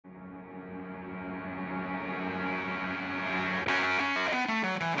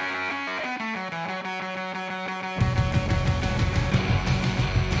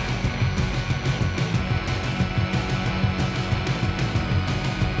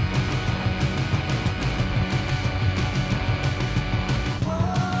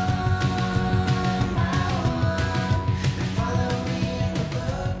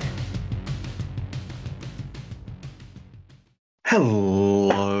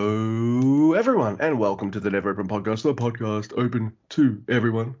everyone, and welcome to the Never Open Podcast, the podcast open to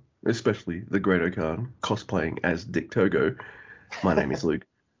everyone, especially the Great Okan, cosplaying as Dick Togo. My name is Luke.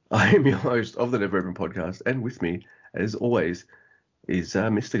 I am your host of the Never Open Podcast, and with me, as always, is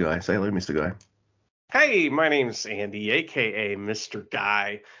Mr. Guy. Say hello, Mr. Guy. Hey, my name's Andy, aka Mr.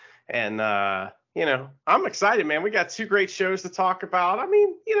 Guy, and I'm excited, man. We got two great shows to talk about. I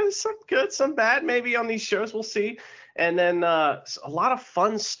mean, some good, some bad, maybe on these shows. We'll see. And then a lot of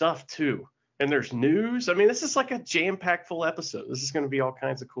fun stuff too. And there's news. I mean, this is like a jam-packed full episode. This is going to be all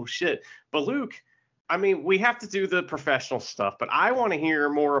kinds of cool shit. But Luke, I mean, we have to do the professional stuff, but I want to hear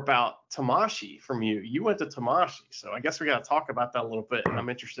more about Tamashii from you. You went to Tamashii, so I guess we got to talk about that a little bit. And I'm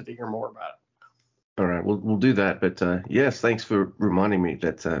interested to hear more about it. All right, we'll do that. But yes, thanks for reminding me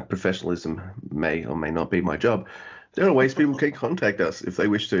that professionalism may or may not be my job. There are ways people can contact us if they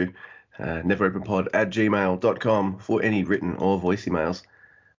wish to. neveropenpod@gmail.com for any written or voice emails.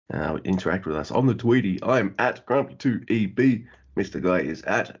 Interact with us on the Tweety. I'm at Grumpy2EB. Mr. Guy is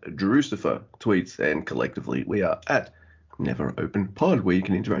at Drucifer Tweets, and collectively we are at Never Open Pod, where you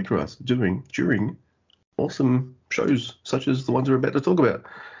can interact with us during awesome shows such as the ones we're about to talk about.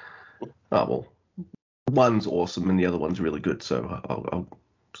 Well, one's awesome and the other one's really good, so I'll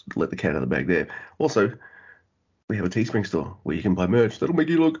let the cat out of the bag there. Also, we have a Teespring store where you can buy merch that'll make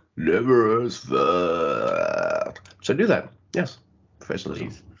you look never as fat. So do that. Yes. Professionalism.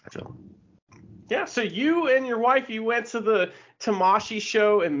 Please. Yeah, so you and your wife, you went to the Tamashii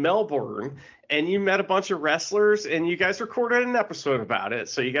show in Melbourne, and you met a bunch of wrestlers, and you guys recorded an episode about it.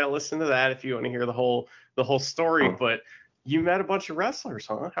 So you got to listen to that if you want to hear the whole story. But you met a bunch of wrestlers,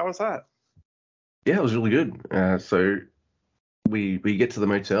 huh? How was that? Yeah, it was really good. So we get to the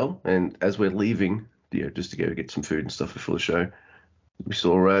motel, and as we're leaving, just to go get some food and stuff before the show, we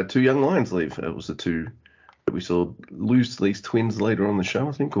saw two young lions leave. It was the two that we saw lose to these twins later on the show,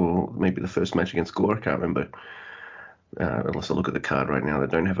 I think, or maybe the first match against Gore. I can't remember. Unless I look at the card right now, they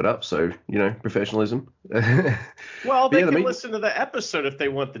don't have it up. So, professionalism. Well, they can listen to the episode if they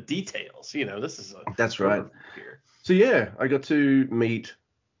want the details. This is a... That's right. So, yeah, I got to meet...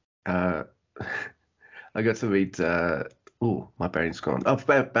 my brain's gone. Oh,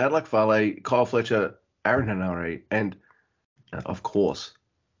 Bad Luck Fale, Kyle Fletcher, Aaron Henare, and, of course,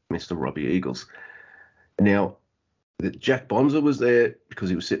 Mr. Robbie Eagles. Now, Jack Bonza was there because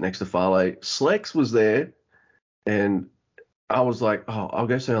he was sitting next to Fale. Slex was there, and I was like, I'll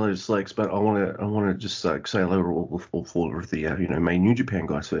go say hello to Slex, but I want to just say hello to all four of the main New Japan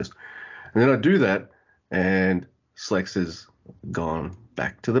guys first. And then I do that, and Slex has gone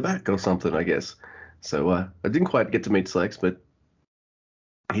back to the back or something, I guess. So I didn't quite get to meet Slex, but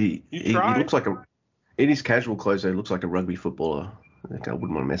he looks like in his casual clothes, he looks like a rugby footballer. I think I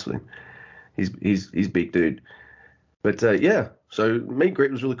wouldn't want to mess with him. He's big dude. But yeah, so meet and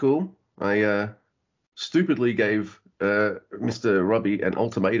greet was really cool. I stupidly gave Mr. Robbie an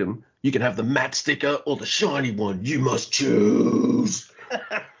ultimatum. You can have the matte sticker or the shiny one. You must choose.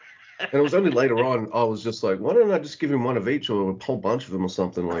 And it was only later on I was just like, why don't I just give him one of each or a whole bunch of them or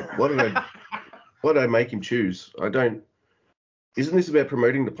something? Like, why did I make him choose? Isn't this about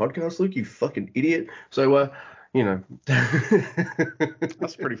promoting the podcast, Luke? You fucking idiot. So,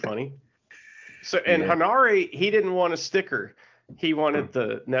 That's pretty funny. So, and yeah. Henare, he didn't want a sticker. He wanted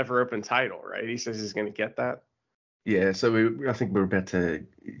the Never Open title, right? He says he's going to get that. Yeah, so I think we're about to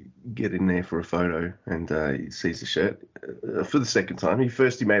get in there for a photo, and he sees the shirt for the second time. He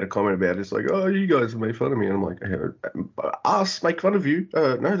made a comment about it. It's like, oh, you guys made fun of me. And I'm like, hey, us make fun of you?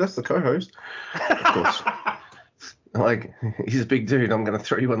 No, that's the co-host. Of course. Like, he's a big dude. I'm going to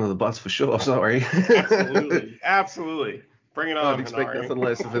throw you under the bus for sure. Sorry. Absolutely. Bring it on. I'd expect nothing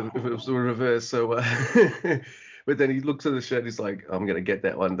less if it was the reverse. So, but then he looks at the shirt. He's like, I'm going to get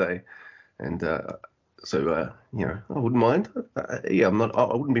that one day. And so, I wouldn't mind. I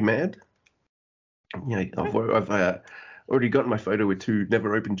wouldn't be mad. I've already got my photo with two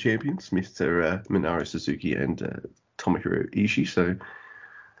Never Open champions, Mr. Minoru Suzuki and Tomohiro Ishii. So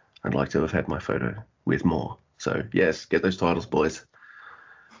I'd like to have had my photo with more. So yes, get those titles, boys.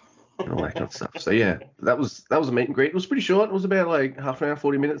 And all that kind of stuff. So yeah, that was a meet and greet. It was pretty short. It was about like half an hour,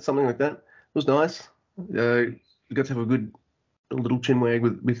 40 minutes, something like that. It was nice. You got to have a little chinwag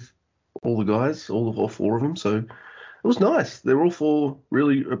with all the guys, all four of them. So it was nice. They're all four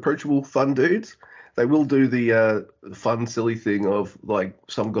really approachable, fun dudes. They will do the fun, silly thing of like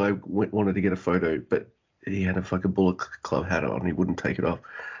some guy wanted to get a photo, but he had a fucking Bullet Club hat on. He wouldn't take it off.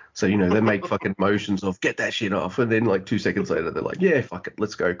 So, they make fucking motions of get that shit off. And then like 2 seconds later, they're like, yeah, fuck it.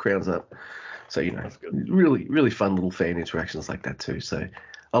 Let's go. Crowns up. So, really, really fun little fan interactions like that too. So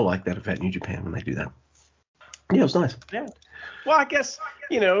I like that about New Japan when they do that. Yeah, it was nice. Yeah. Well, I guess,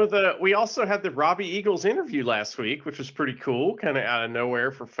 we also had the Robbie Eagles interview last week, which was pretty cool, kind of out of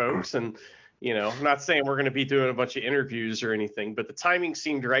nowhere for folks. And, I'm not saying we're going to be doing a bunch of interviews or anything, but the timing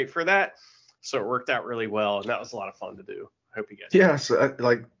seemed right for that. So it worked out really well. And that was a lot of fun to do. I hope you guys. Yeah. So,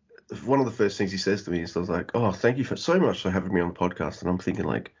 one of the first things he says to me is, I was like, oh, thank you so much for having me on the podcast. And I'm thinking,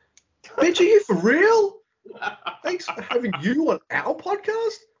 like, bitch, are you for real? Thanks for having you on our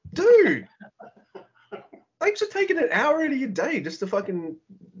podcast? Dude. Thanks for taking an hour out of your day just to fucking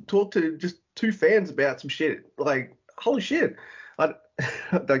talk to just two fans about some shit. Like, holy shit. I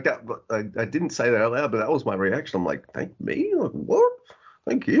didn't say that out loud, but that was my reaction. I'm like, thank me? Like, what?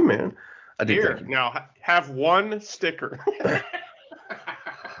 Thank you, man. I did. Here, now have one sticker.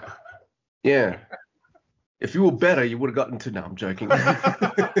 Yeah. If you were better, you would have gotten to. No, I'm joking.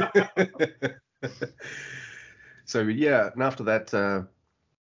 So, yeah, and after that,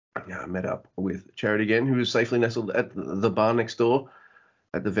 I met up with Charity again, who was safely nestled at the bar next door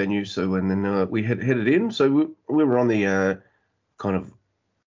at the venue. So, and then we headed in. So we were on the kind of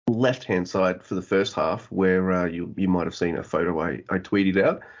left-hand side for the first half, where you might have seen a photo I tweeted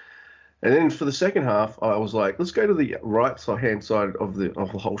out. And then for the second half, I was like, let's go to the right-hand side of the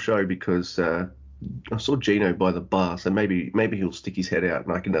whole show, because I saw Gino by the bar, so maybe he'll stick his head out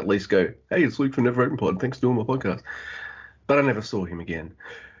and I can at least go, hey, it's Luke from Never Open Pod. Thanks for doing my podcast. But I never saw him again.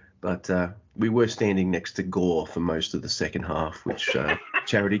 But we were standing next to Gore for most of the second half, which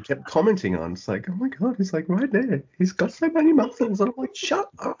Charity kept commenting on. It's like, oh my God, he's like right there. He's got so many muscles. And I'm like, shut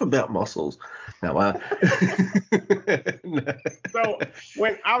up about muscles. No, So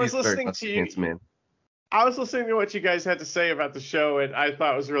when I was listening to you, man. I was listening to what you guys had to say about the show, and I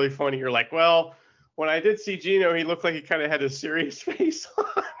thought it was really funny. You're like, well, when I did see Gino, he looked like he kind of had a serious face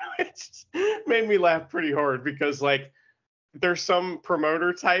on, which made me laugh pretty hard, because like, there's some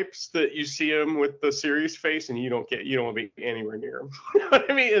promoter types that you see them with the serious face and you don't want to be anywhere near them. You know what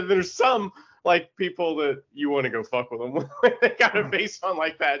I mean? And there's some like people that you want to go fuck with them when they got a face on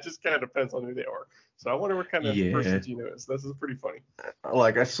like that. It just kind of depends on who they are. So I wonder what kind of person Gino is. This is pretty funny.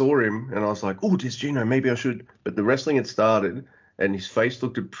 Like, I saw him and I was like, oh, there's Gino. Maybe I should. But the wrestling had started and his face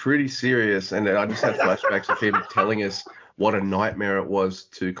looked pretty serious. And I just had flashbacks of him telling us what a nightmare it was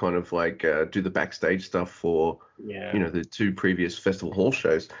to kind of like do the backstage stuff for, the two previous Festival Hall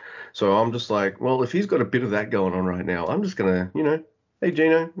shows. So I'm just like, well, if he's got a bit of that going on right now, I'm just going to, hey,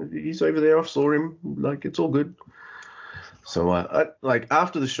 Gino, he's over there. I saw him. Like, it's all good. So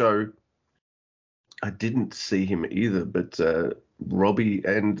after the show, I didn't see him either, but Robbie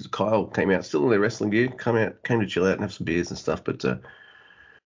and Kyle came out still in their wrestling gear, came to chill out and have some beers and stuff. But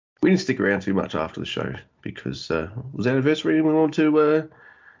we didn't stick around too much after the show because it was anniversary and we wanted to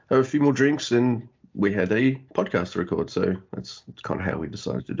have a few more drinks, and we had a podcast to record. So that's kind of how we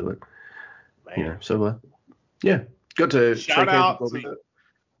decided to do it. Man. Got to shout out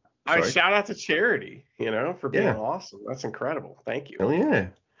to Charity, for being awesome. That's incredible. Thank you. Hell yeah.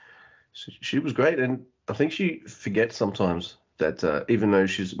 She was great, and I think she forgets sometimes that even though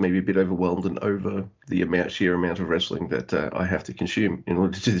she's maybe a bit overwhelmed and over the sheer amount of wrestling that I have to consume in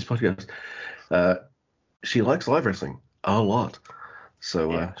order to do this podcast, she likes live wrestling a lot.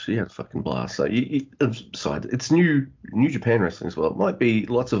 So she had a fucking blast. So aside, it's New Japan wrestling as well. It might be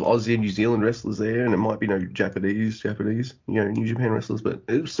lots of Aussie and New Zealand wrestlers there, and it might be no Japanese, New Japan wrestlers, but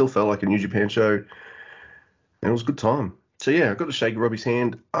it still felt like a New Japan show, and it was a good time. So yeah, I got to shake Robbie's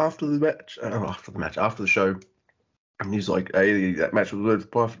hand after the show. And he's like, hey, that match was worth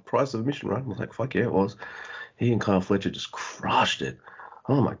the price of admission, right? I was like, fuck yeah, it was. He and Kyle Fletcher just crushed it.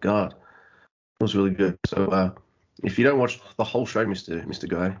 Oh my God. It was really good. So if you don't watch the whole show, Mr.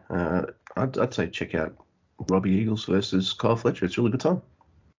 Guy, I'd say check out Robbie Eagles versus Kyle Fletcher. It's a really good time.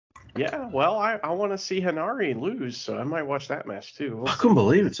 Yeah, well, I want to see Hanari lose, so I might watch that match too. I couldn't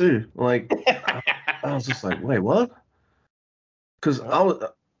believe it too. Like, I was just like, wait, what? Because I'd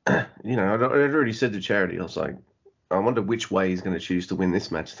already said to Charity, I was like, I wonder which way he's going to choose to win this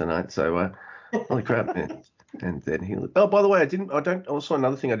match tonight. So, holy crap! And then he. Oh, by the way, Also,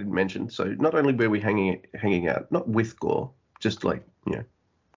 another thing I didn't mention. So, not only were we hanging out, not with Gore, just like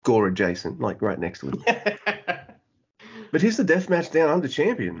Gore adjacent, like right next to him. But he's the deathmatch down under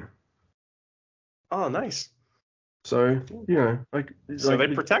champion. Oh, nice. So so they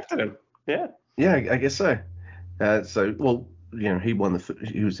protected him. Yeah. Yeah, I guess so. He won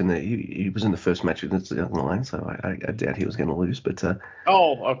he was in the first match against the other line, so I doubt he was going to lose. But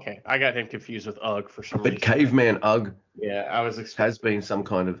okay, I got him confused with Ugg for some reason. But Caveman Ugg, has been some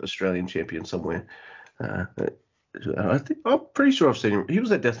kind of Australian champion somewhere. I'm pretty sure I've seen him. He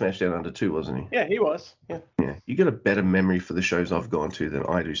was at Deathmatch Down Under too, wasn't he? Yeah, he was. Yeah. Yeah, you got a better memory for the shows I've gone to than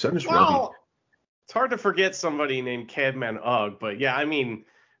I do. So does Robbie. It's hard to forget somebody named Cadman Ugg, but yeah, I mean,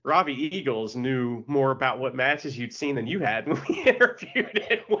 Robbie Eagles knew more about what matches you'd seen than you had when we interviewed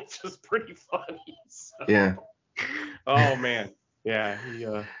him, which was pretty funny. So. Yeah. Oh man, yeah,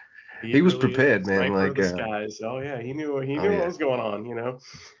 he was really prepared, man. sniper Like, of the skies. Oh yeah, he knew what yeah. was going on.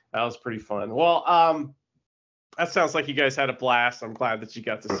 That was pretty fun. Well, that sounds like you guys had a blast. I'm glad that you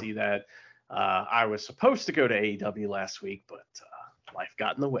got to see that. I was supposed to go to AEW last week, but life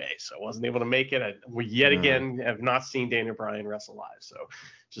got in the way, so I wasn't able to make it. We yet again have not seen Daniel Bryan wrestle live, so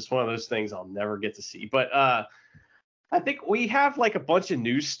just one of those things I'll never get to see. But I think we have like a bunch of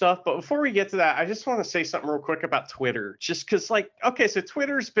news stuff, but before we get to that, I just want to say something real quick about Twitter, just because okay, so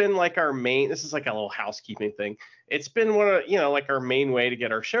Twitter's been like our main, this is like a little housekeeping thing. It's been one of, like our main way to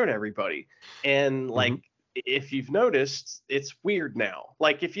get our show to everybody. And like, if you've noticed, it's weird now.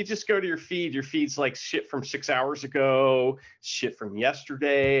 Like if you just go to your feed's like shit from 6 hours ago, shit from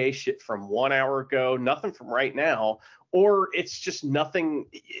yesterday, shit from 1 hour ago, nothing from right now. Or it's just nothing.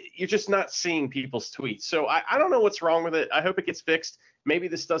 You're just not seeing people's tweets. So I don't know what's wrong with it. I hope it gets fixed. Maybe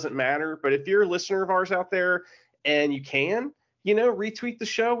this doesn't matter. But if you're a listener of ours out there and you can, retweet the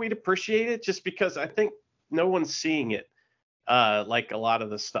show, we'd appreciate it, just because I think no one's seeing it like a lot of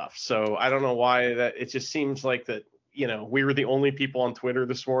the stuff. So I don't know why that. It just seems like that, we were the only people on Twitter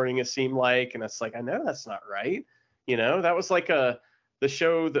this morning, it seemed like. And it's like, I know that's not right. That was like the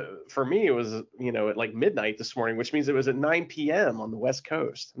show that for me, it was, at like midnight this morning, which means it was at 9 p.m. on the West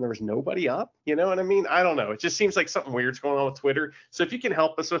Coast and there was nobody up. You know what I mean? I don't know. It just seems like something weird's going on with Twitter. So if you can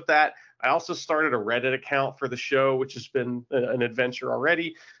help us with that. I also started a Reddit account for the show, which has been an adventure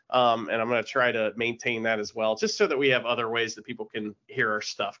already. And I'm going to try to maintain that as well, just so that we have other ways that people can hear our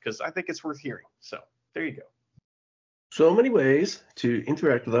stuff, because I think it's worth hearing. So there you go. So many ways to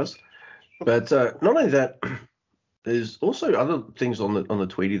interact with us. But not only that, there's also other things on the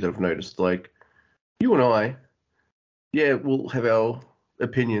Tweety that I've noticed. Like you and I, we'll have our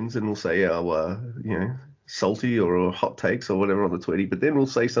opinions and we'll say our, salty or hot takes or whatever on the Tweety, but then we'll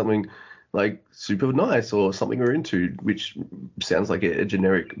say something like super nice or something we're into, which sounds like a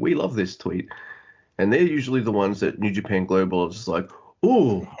generic, we love this tweet. And they're usually the ones that New Japan Global is just like,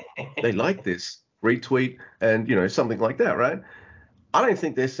 oh, they like this, retweet, and, something like that, right? I don't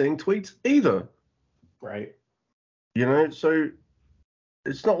think they're seeing tweets either. Right. So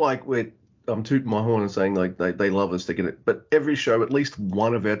it's not like I'm tooting my horn and saying like they love us, they get it. But every show, at least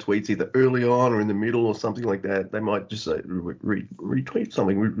one of our tweets, either early on or in the middle or something like that, they might just say retweet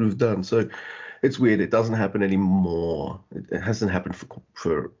something we've done. So it's weird. It doesn't happen anymore. It hasn't happened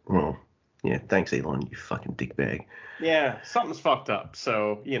for thanks Elon, you fucking dickbag. Yeah, something's fucked up.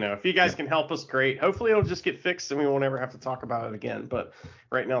 So, if you guys can help us, great. Hopefully it'll just get fixed and we won't ever have to talk about it again. But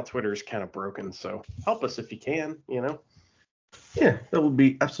right now Twitter's kind of broken. So help us if you can, Yeah, that would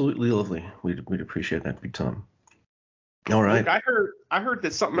be absolutely lovely. We'd appreciate that big time. All right. Look, I heard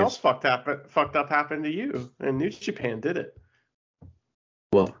that something else fucked up happened to you, and New Japan did it.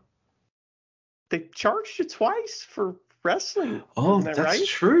 What? They charged you twice for wrestling. Oh, Isn't that that's right?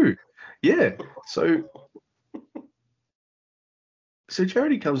 true. Yeah. So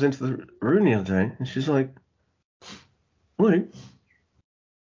Charity comes into the room the other day and she's like, Luke.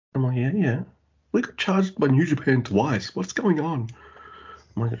 I'm like, yeah. We got charged by New Japan twice. What's going on?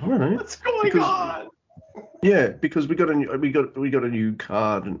 I'm like, I don't know. What's going on? Yeah, because we got a new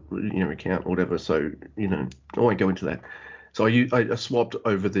card and account or whatever. So I won't go into that. So I swapped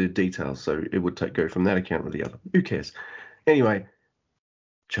over the details, so it would go from that account to the other. Who cares? Anyway,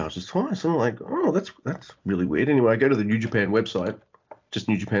 charged us twice. I'm like, oh, that's really weird. Anyway, I go to the New Japan website, just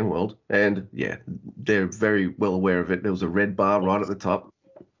New Japan World, and yeah, they're very well aware of it. There was a red bar right at the top.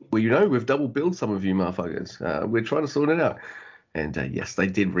 Well, we've double billed some of you motherfuckers. We're trying to sort it out. And yes, they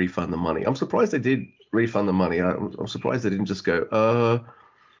did refund the money. I'm surprised they did refund the money. I'm surprised they didn't just go,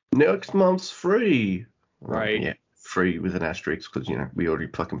 next month's free. Right. Yeah, free with an asterisk because, we already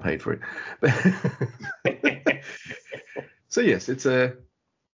fucking paid for it. So, yes, it's a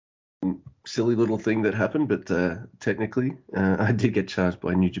silly little thing that happened, but technically I did get charged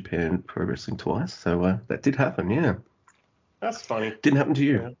by New Japan Pro Wrestling twice. So that did happen, yeah. That's funny. Didn't happen to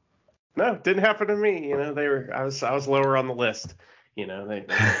you. Yeah. No, it didn't happen to me. I was lower on the list. They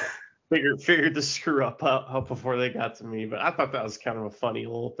figured the screw up before they got to me. But I thought that was kind of a funny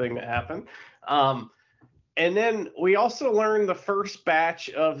little thing that happened. And then we also learned the first batch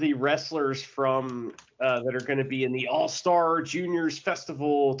of the wrestlers from that are going to be in the All-Star Juniors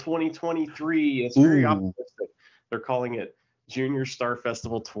Festival 2023. It's very optimistic. They're calling it Junior Star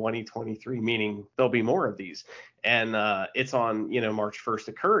Festival 2023, meaning there'll be more of these. And it's on, March 1st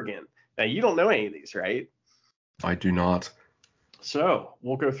at Kurgan. Now, you don't know any of these, right? I do not. So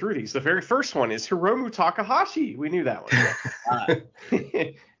we'll go through these. The very first one is Hiromu Takahashi. We knew that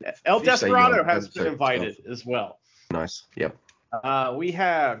one. El Desperado has been invited as well. Nice. Yep. We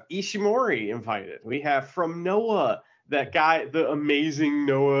have Ishimori invited. We have from Noah, that guy, the amazing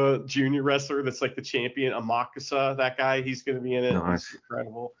Noah Jr. wrestler that's like the champion, Amakusa, that guy. He's going to be in it. Nice. It's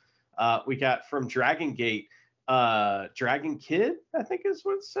incredible. We got from Dragon Gate, Dragon Kid, I think is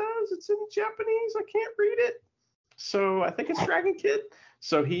what it says. It's in Japanese. I can't read it. So I think it's Dragon Kid.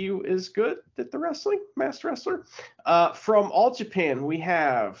 So he is good at the wrestling, master wrestler. From All Japan, we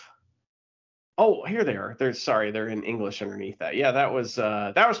have. Oh, here they are. They're in English underneath that. Yeah, that was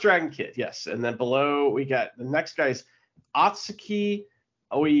Dragon Kid. Yes, and then below we got the next guy's Atsuki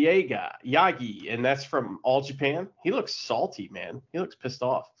Yagi, and that's from All Japan. He looks salty, man. He looks pissed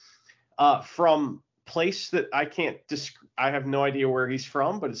off. From place that I can't. I have no idea where he's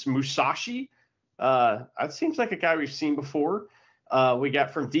from, but it's Musashi. It seems like a guy we've seen before. We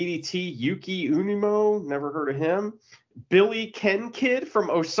got from DDT Yuki Unimo, never heard of him. Billy Ken Kid from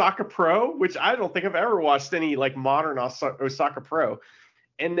Osaka Pro, which I don't think I've ever watched any like modern Osaka Pro.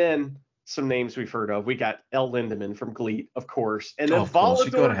 And then some names we've heard of. We got El Lindemann from GLEAT, of course. And then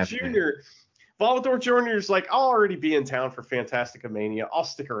Volador Jr. Volador Jr. is like, I'll already be in town for Fantastica Mania. I'll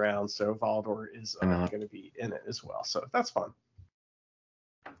stick around. So Volador is going to be in it as well. So that's fun.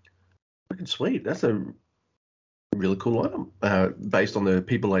 Sweet. That's a really cool item. Based on the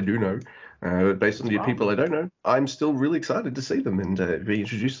people I do know, based on the people I don't know, I'm still really excited to see them and be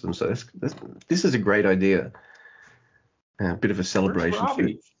introduced to them. So this is a great idea. A bit of a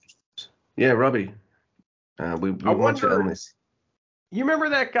celebration. Yeah, Robbie. We want you on this. You remember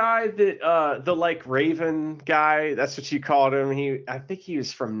that guy that the like Raven guy? That's what you called him. I think he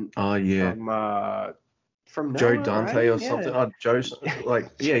was from. Oh yeah. From Joe Noah, Dante right? or something. Oh, Joe. Like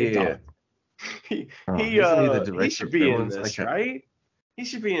yeah. He should be in this, okay. Right? He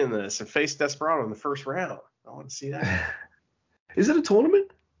should be in this and face Desperado in the first round. I want to see that. Is it a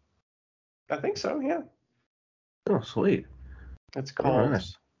tournament? I think so, yeah. Oh, sweet. It's called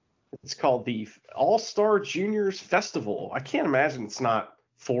nice. It's called the All-Star Juniors Festival. I can't imagine it's not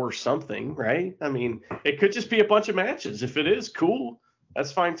for something, right? I mean, it could just be a bunch of matches. If it is, cool.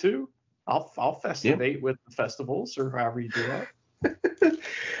 That's fine too. I'll festivate with the festivals or however you do that.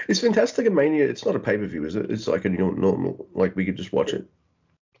 It's Fantastica Mania. It's not a pay-per-view, is it? It's like a normal, like we could just watch it.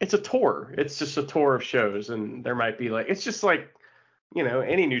 It's a tour. It's just a tour of shows, and there might be like, it's just like,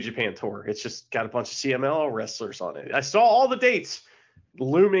 any New Japan tour. It's just got a bunch of CMLL wrestlers on it. I saw all the dates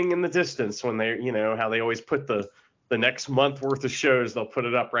looming in the distance when they, how they always put the next month worth of shows. They'll put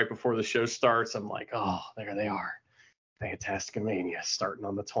it up right before the show starts. I'm like, oh, there they are. Fantastica Mania starting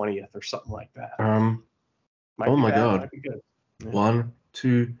on the 20th or something like that. Oh my God. Might be good. Yeah. 1,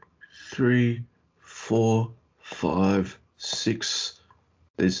 2, 3, 4, 5, 6.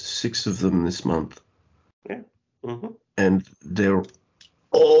 There's 6 of them this month. Yeah. Mm-hmm. And they're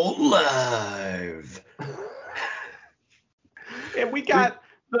all live. And we got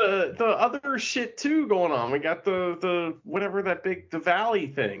the other shit too going on. We got the whatever that the Valley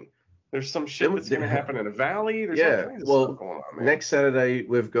thing. There's some shit that's going to happen in a valley. There's all kinds of stuff going on, man. Next Saturday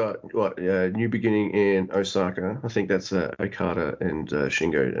we've got New Beginning in Osaka. I think that's Okada and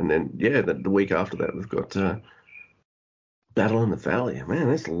Shingo, and then the week after that we've got Battle in the Valley. Man,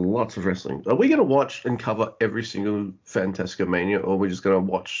 there's lots of wrestling. Are we going to watch and cover every single Fantastica Mania, or are we just going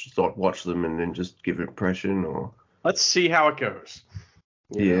to watch them and then just give an impression? Or let's see how it goes.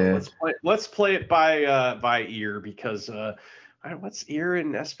 Let's play it by ear because. What's ear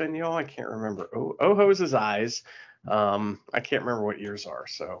in Espanol? I can't remember. Ojos is eyes. I can't remember what ears are.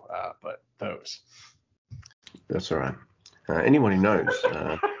 So, but those. That's all right. Anyone who knows,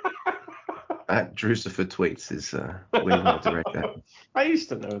 at Drusifer Tweets is where you want to direct that. I used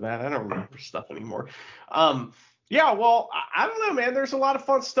to know that. I don't remember stuff anymore. Yeah, well, I don't know, man. There's a lot of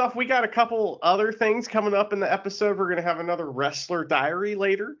fun stuff. We got a couple other things coming up in the episode. We're gonna have another wrestler diary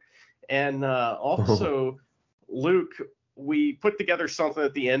later, and also Luke. We put together something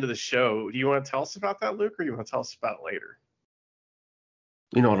at the end of the show. Do you want to tell us about that, Luke, or do you want to tell us about it later?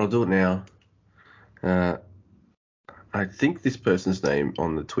 You know what? I'll do it now. I think this person's name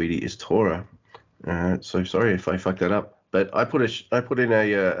on the Tweety is Tora. So sorry if I fucked that up. But I put in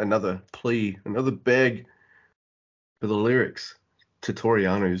another plea, another beg for the lyrics to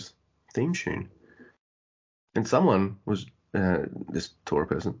Toriano's theme tune. And someone was this Tora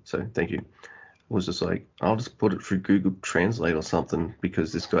person. So thank you. Was just like, I'll just put it through Google Translate or something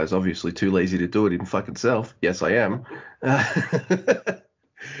because this guy's obviously too lazy to do it in fucking self. Yes, I am.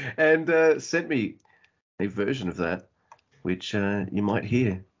 And sent me a version of that, which you might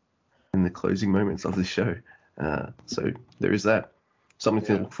hear in the closing moments of the show. So there is that. Something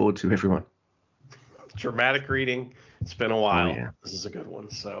to look forward to, everyone. Dramatic reading. It's been a while. Oh, yeah. This is a good one.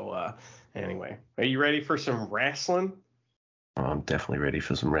 So anyway, are you ready for some wrestling? I'm definitely ready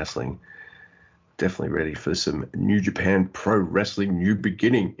for some wrestling. Definitely ready for some New Japan Pro Wrestling New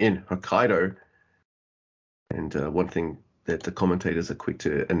Beginning in Hokkaido. And one thing that the commentators are quick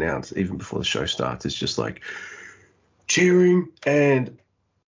to announce even before the show starts is just like cheering and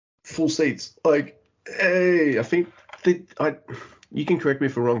full seats. Like, hey, I think you can correct me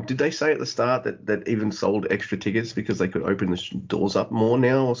if I'm wrong. Did they say at the start that even sold extra tickets because they could open the doors up more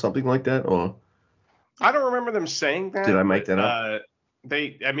now or something like that? Or I don't remember them saying that. Did I make that up?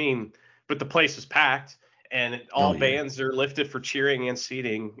 But the place was packed, and all bands are lifted for cheering and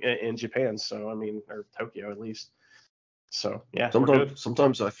seating in Japan. So, or Tokyo at least. So, yeah.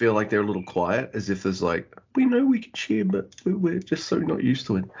 Sometimes I feel like they're a little quiet, as if there's like, we know we can cheer, but we're just so not used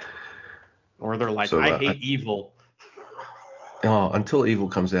to it. Or they're like, I hate Evil. Oh, until Evil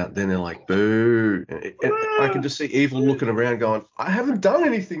comes out, then they're like, boo. And I can just see Evil looking around going, I haven't done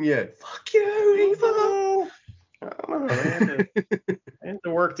anything yet. Fuck you, Evil. I don't know. I had to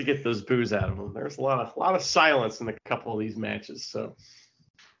work to get those boos out of them. There's a lot of silence in a couple of these matches. So.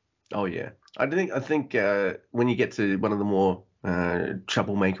 Oh yeah, I think when you get to one of the more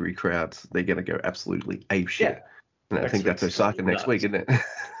troublemakery crowds, they're gonna go absolutely apeshit. Yeah. And I think that's Osaka next week, isn't it?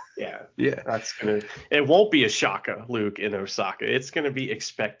 Yeah. Yeah. It won't be a shaka, Luke, in Osaka. It's gonna be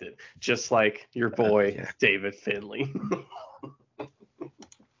expected, just like your boy David Finlay.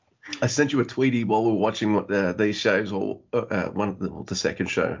 I sent you a tweetie while we were watching these shows, or the second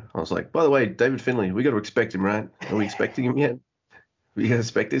show. I was like, by the way, David Finlay, we got to expect him, right? Are we expecting him yet? We got to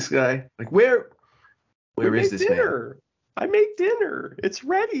expect this guy? Like, where is this dinner. Man? I made dinner. It's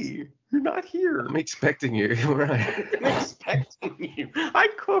ready. You're not here. I'm expecting you. Right. I'm expecting you. I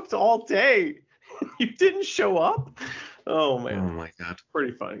cooked all day. You didn't show up? Oh, man. Oh, my God.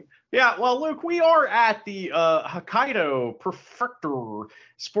 Pretty funny. Yeah, well, Luke, we are at the Hokkaido Prefecture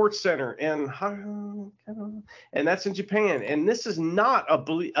Sports Center, and that's in Japan. And this is not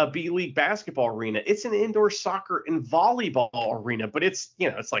a B-League basketball arena. It's an indoor soccer and volleyball arena, but it's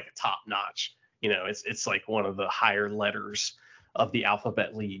like a top notch. It's like one of the higher letters of the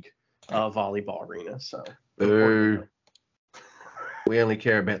Alphabet League volleyball arena. So we only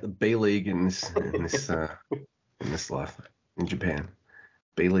care about the B-League in this life in Japan.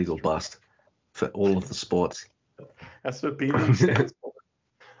 B-League or bust for all of the sports. That's what B-League stands for.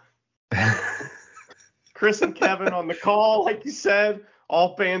 Chris and Kevin on the call, like you said,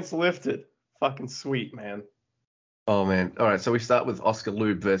 all bands lifted. Fucking sweet, man. Oh, man. All right, so we start with Oscar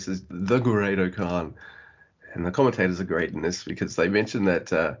Lube versus the Great-O-Khan. And the commentators are great in this because they mention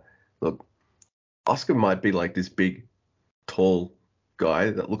that, look, Oscar might be like this big, tall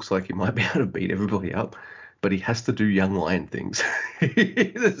guy that looks like he might be able to beat everybody up, but he has to do young lion things.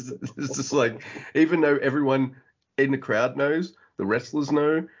 It's just like, even though everyone in the crowd knows, the wrestlers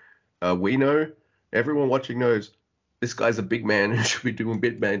know, we know, everyone watching knows, this guy's a big man and should be doing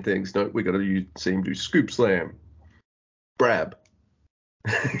big man things. No, we got to see him do scoop slam, brab,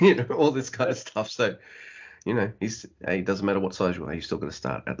 all this kind of stuff. So, he doesn't matter what size you are, he's still going to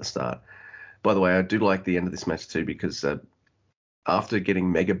start at the start. By the way, I do like the end of this match too, because after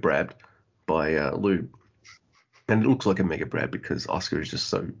getting mega brabbed by Lube, and it looks like a mega brab because Oscar is just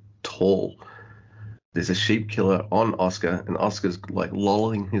so tall. There's a sheep killer on Oscar, and Oscar's like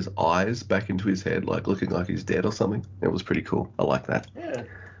lolling his eyes back into his head, like looking like he's dead or something. It was pretty cool. I like that. Yeah,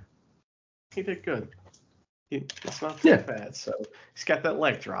 he did good. It's not too bad. So he's got that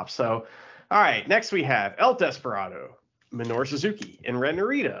leg drop. So, all right, next we have El Desperado, Minoru Suzuki, and Ren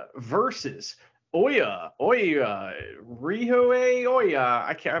Narita versus Ryohei Oya.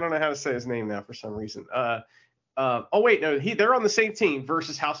 I don't know how to say his name now for some reason. They're on the same team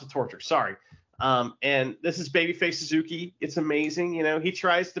versus House of Torture. Sorry. And this is Babyface Suzuki. It's amazing. He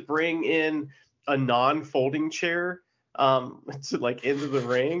tries to bring in a non-folding chair to like into the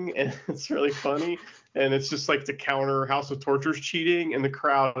ring, and it's really funny. And it's just like to counter House of Torture's cheating, and the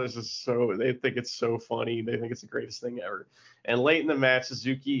crowd is just they think it's so funny. They think it's the greatest thing ever. And late in the match,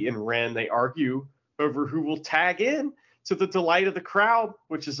 Suzuki and Ren, they argue over who will tag in, to the delight of the crowd,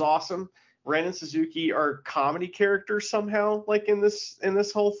 which is awesome. Ren and Suzuki are comedy characters somehow, like in this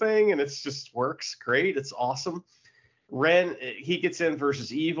whole thing, and it just works great. It's awesome. Ren, he gets in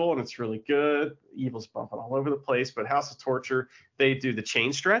versus Evil, and it's really good. Evil's bumping all over the place, but House of Torture, they do the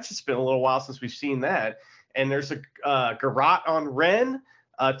chain stretch. It's been a little while since we've seen that. And there's a garrote on Ren.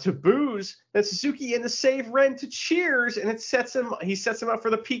 to booze, then Suzuki in to save Ren to cheers, and he sets him up for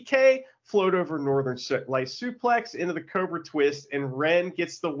the PK, float over Northern Light suplex into the Cobra twist, and Ren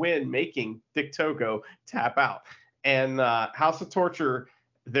gets the win, making Dick Togo tap out. And House of Torture,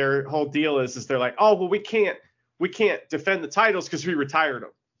 their whole deal is they're like, oh well, we can't defend the titles because we retired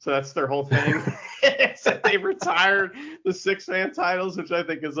them. So that's their whole thing. So they retired the 6-man titles, which I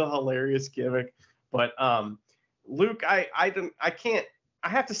think is a hilarious gimmick. But Luke, I can't. I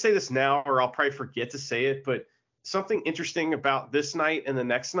have to say this now, or I'll probably forget to say it. But something interesting about this night and the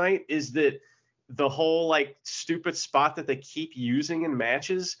next night is that the whole like stupid spot that they keep using in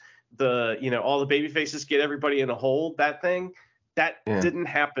matches, all the baby faces get everybody in a hold, that thing. That didn't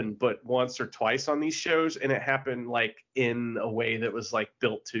happen but once or twice on these shows, and it happened like in a way that was like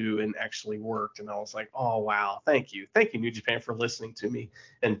built to and actually worked. And I was like, oh wow, thank you New Japan for listening to me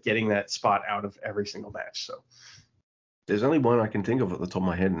and getting that spot out of every single match. So there's only one I can think of at the top of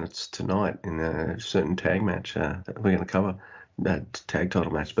my head, and it's tonight in a certain tag match that we're going to cover, that tag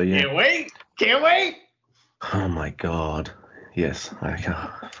title match. But yeah, can't wait. Oh my god, yes,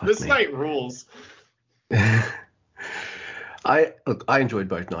 this night rules. I enjoyed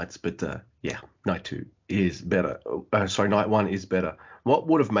both nights, but night 2 is better. Night 1 is better. What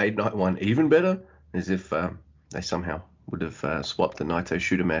would have made night 1 even better is if they somehow would have swapped the Naito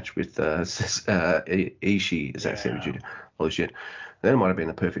shooter match with Ishii, Zack Sabre Jr. Holy shit. Then it might have been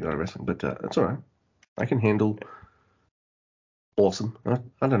a perfect night of wrestling, but that's all right. I can handle awesome.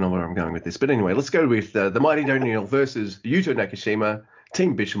 I don't know where I'm going with this, but anyway, let's go with the Mighty Daniel versus Yuto Nakashima,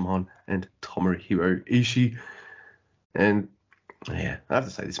 Team Bishamon, and Tomohiro Ishii. And yeah, I have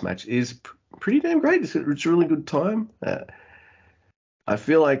to say this match is pretty damn great. It's a really good time. I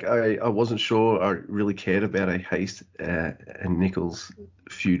feel like I wasn't sure I really cared about a Haste and Nichols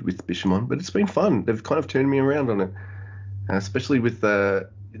feud with Bishamon, but it's been fun. They've kind of turned me around on it, especially with everyone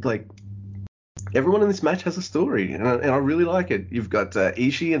in this match has a story, and I really like it. You've got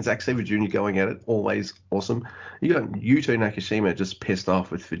Ishii and Zack Sabre Jr. going at it, always awesome. You got Yuto Nakashima just pissed off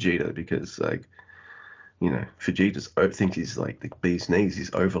with Vegeta because Vegeta thinks he's like the bee's knees.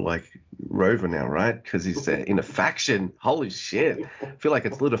 He's over like Rover now, right? Because he's in a faction. Holy shit. I feel like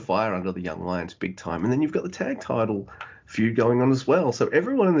it's lit a fire under the Young Lions big time. And then you've got the tag title feud going on as well. So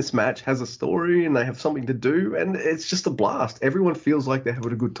everyone in this match has a story and they have something to do. And it's just a blast. Everyone feels like they're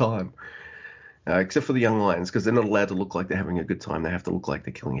having a good time. Except for the Young Lions, because they're not allowed to look like they're having a good time. They have to look like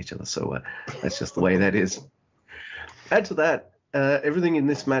they're killing each other. So that's just the way that is. Add to that, everything in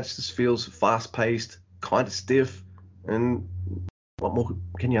this match just feels fast-paced, kind of stiff, and what more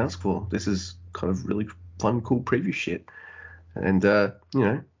can you ask for? This is kind of really fun, cool preview shit. And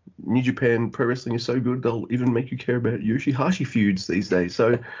New Japan Pro Wrestling is so good they'll even make you care about Yoshihashi feuds these days.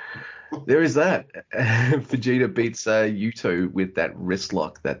 So there is that. Vegeta beats Yuto with that wrist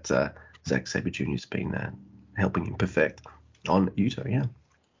lock that Zack Sabre Jr.'s been helping him perfect on Yuto.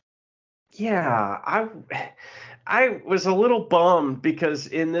 Yeah, I was a little bummed because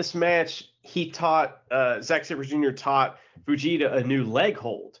in this match Zack Sabre Jr. taught Vegeta a new leg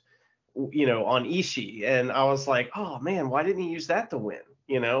hold, on Ishii, and I was like, oh man, why didn't he use that to win?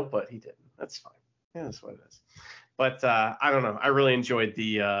 But he didn't. That's fine. Yeah, that's what it is. But I don't know. I really enjoyed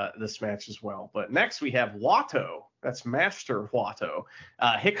this match as well. But next we have Wato. That's Master Wato,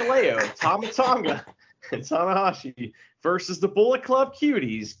 Hikuleo, Tama Tonga, and Tanahashi versus the Bullet Club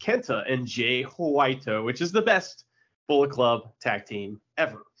Cuties, Kenta and Jay White, which is the best Bullet Club tag team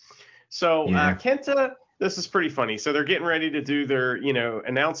ever. So Kenta, this is pretty funny. So they're getting ready to do their,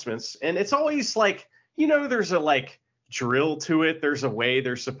 announcements. And it's always like, there's a drill to it. There's a way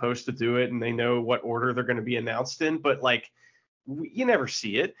they're supposed to do it. And they know what order they're going to be announced in. But you never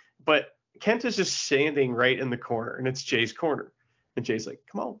see it. But Kenta's just standing right in the corner. And it's Jay's corner. And Jay's like,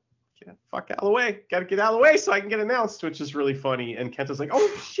 come on, get the fuck out of the way. Got to get out of the way so I can get announced, which is really funny. And Kenta's like,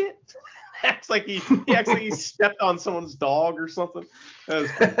 oh, shit. Acts like he actually stepped on someone's dog or something. That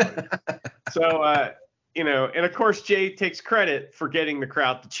was pretty funny. So, and of course Jay takes credit for getting the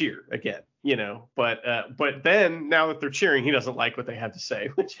crowd to cheer again, but then now that they're cheering, he doesn't like what they have to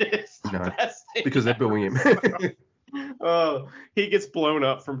say, which is the best thing because they're booing him. Oh, he gets blown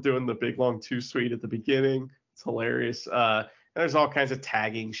up from doing the big long 2-sweet at the beginning. It's hilarious. And there's all kinds of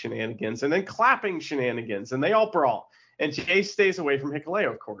tagging shenanigans and then clapping shenanigans, and they all brawl. And Jay stays away from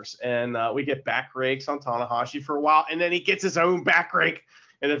Hikuleo, of course. And we get back rakes on Tanahashi for a while. And then he gets his own back rake.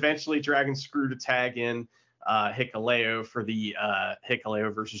 And eventually Dragon Screw to tag in Hikuleo for the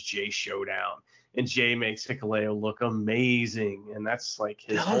Hikuleo versus Jay showdown. And Jay makes Hikuleo look amazing. And that's like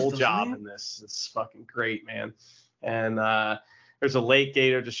his whole job in this. It's fucking great, man. And there's a late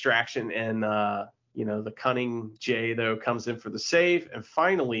Gato distraction. And The cunning Jay, though, comes in for the save. And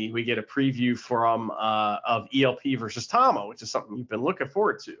finally, we get a preview of ELP versus Tama, which is something you've been looking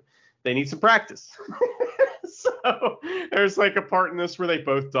forward to. They need some practice. So there's like a part in this where they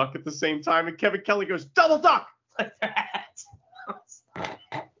both duck at the same time, and Kevin Kelly goes, double duck, like that.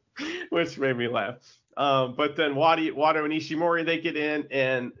 Which made me laugh. But then Watto and Ishimori, they get in,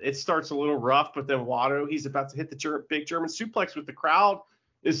 and it starts a little rough. But then Watto, he's about to hit the big German suplex with the crowd.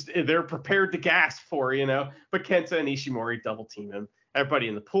 They're prepared to gasp for, But Kenta and Ishimori double team him. Everybody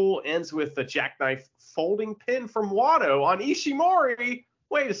in the pool ends with a jackknife folding pin from Watto on Ishimori.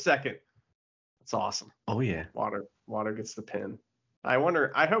 Wait a second. That's awesome. Oh yeah. Watto gets the pin.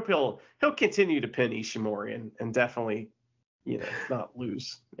 I hope he'll continue to pin Ishimori and definitely, not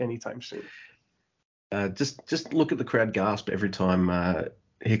lose anytime soon. Just look at the crowd gasp every time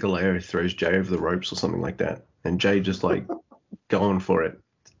Hikuleo throws Jay over the ropes or something like that, and Jay just like going for it.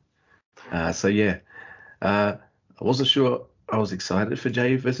 So yeah, I wasn't sure I was excited for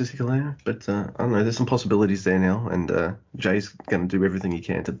Jay versus Hikuleo, but I don't know. There's some possibilities there now, and Jay's going to do everything he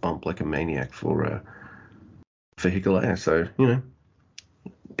can to bump like a maniac for Hikuleo. So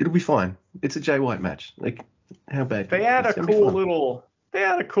it'll be fine. It's a Jay White match. Like, how bad? They had a cool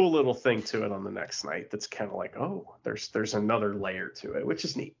little thing to it on the next night. That's kind of like, oh, there's another layer to it, which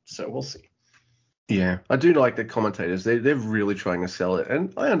is neat. So we'll see. Yeah, I do like the commentators. They're really trying to sell it,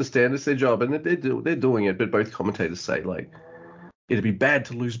 and I understand it's their job, and they're doing it. But both commentators say like, it'd be bad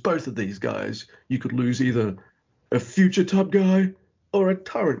to lose both of these guys. You could lose either a future top guy or a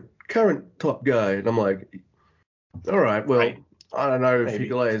current top guy. And I'm like, all right, well, right. I don't know if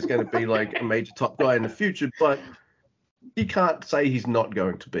Hikuleo is going to be like a major top guy in the future, but you can't say he's not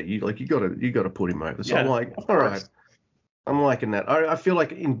going to be. You gotta put him over. So yeah, I'm like, all right, I'm liking that. I feel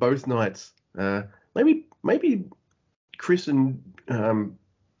like in both nights, maybe Chris and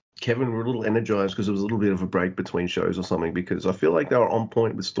Kevin were a little energized because there was a little bit of a break between shows or something, because I feel like they were on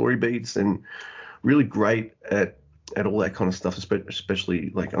point with story beats and really great at all that kind of stuff,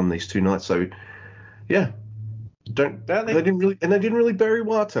 especially like on these two nights. So yeah, they didn't really bury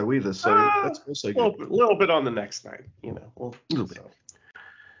Watto either. So that's also good. A little bit on the next night, a little bit.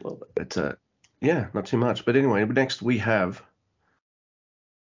 But yeah, not too much. But anyway, next we have.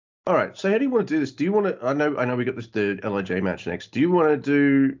 All right, so how do you want to do this? Do you want to? I know we got the LIJ match next. Do you want to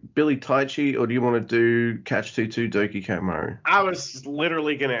do Billy Taichi, or do you want to do Catch 22 Doki Kamaru? I was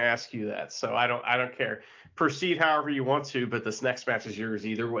literally going to ask you that, so I don't care. Proceed however you want to, but this next match is yours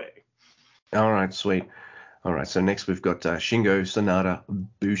either way. All right, sweet. All right, so next we've got Shingo, Sanada,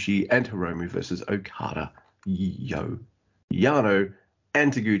 Bushi, and Hiromu versus Okada, Yano,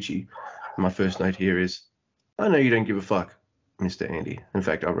 and Taguchi. My first note here is, I know you don't give a fuck, Mr. Andy. In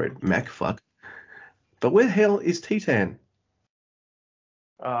fact, I wrote Mac fuck. But where the hell is Titan?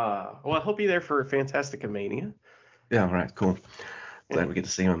 Well, he'll be there for Fantastica Mania. Yeah, all right, cool. Glad we get to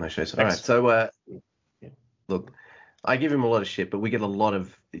see him on those shows. All right, so look, I give him a lot of shit, but we get a lot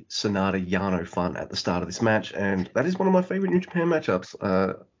of Sanada Yano fun at the start of this match, and that is one of my favorite New Japan matchups.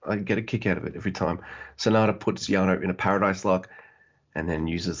 I get a kick out of it every time. Sanada puts Yano in a paradise lock and then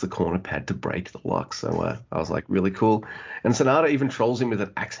uses the corner pad to break the lock. So I was like, really cool. And Sanada even trolls him with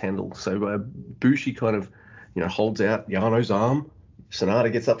an axe handle. So Bushi kind of, holds out Yano's arm.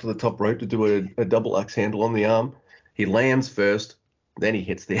 Sanada gets up to the top rope to do a double axe handle on the arm. He lands first, then he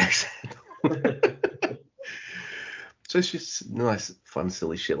hits the axe handle. So it's just nice, fun,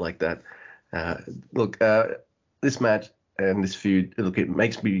 silly shit like that. Look, this match and this feud, it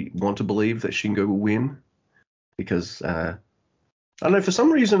makes me want to believe that Shingo will win, because I don't know, for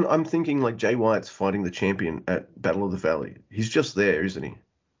some reason I'm thinking like Jay White's fighting the champion at Battle of the Valley. He's just there, isn't he?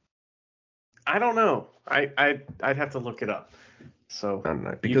 I don't know. I'd have to look it up. So I don't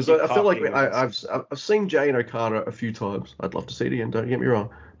know, because I feel like I've seen Jay and Okada a few times. I'd love to see it again, don't get me wrong,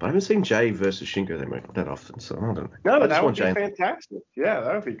 but I haven't seen Jay versus Shingo that often, so I don't know. No, that would be fantastic. Yeah,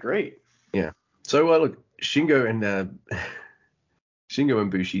 that would be great. Yeah. So look, Shingo and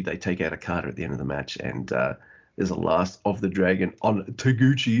Bushi, they take out Okada at the end of the match, and there's a last of the dragon on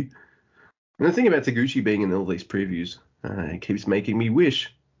Taguchi. And the thing about Taguchi being in all these previews, it keeps making me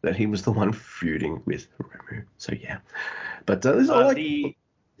wish that he was the one feuding with Hiromu. So yeah. But the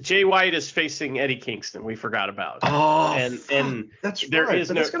Jay White is facing Eddie Kingston. We forgot about. Oh, and that's right.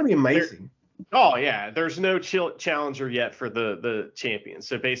 That's going to be amazing. There's no challenger yet for the champion.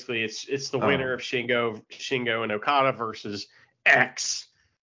 So basically, it's the winner of Shingo and Okada versus X.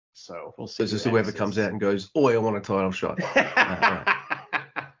 So we'll see. So it's just whoever comes out and goes, "Oh, I want a title shot." Right.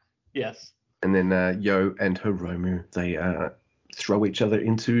 Yes. And then Yo and Hiromu, they throw each other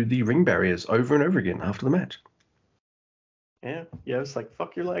into the ring barriers over and over again after the match. Yeah, it's like,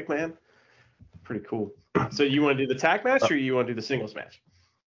 fuck your leg, man. Pretty cool. So you want to do the tag match or you want to do the singles match?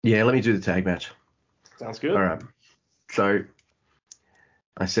 Yeah, let me do the tag match. Sounds good. All right. So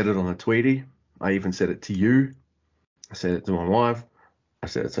I said it on a Tweety. I even said it to you. I said it to my wife. I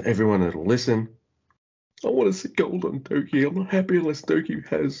said it to everyone that'll listen. I want to see gold on Doki. I'm not happy unless Doki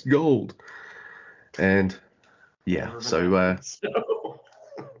has gold. And yeah, so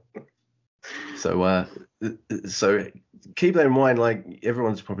keep that in mind. Like,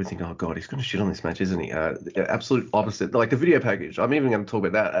 everyone's probably thinking, oh god, he's going to shit on this match, isn't he? Absolute opposite. Like the video package, I'm even going to talk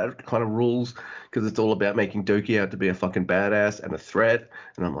about that. It kind of rules because it's all about making Doki out to be a fucking badass and a threat.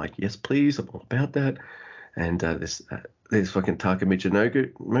 And I'm like, yes, please, I'm all about that. And there's fucking Taka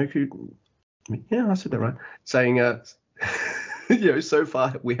Michinoku. Yeah, I said that right. Saying, so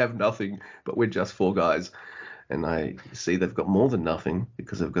far we have nothing, but we're just 4 guys. And I see they've got more than nothing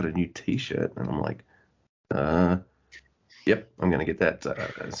because they've got a new T-shirt. And I'm like, yep, I'm going to get that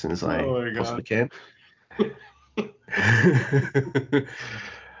as soon as I possibly can.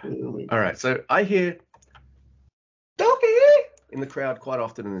 All right, so I hear Doki in the crowd quite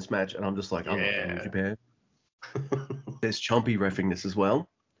often in this match, and I'm just like, I'm not from New Japan. There's Chompy reffing this as well.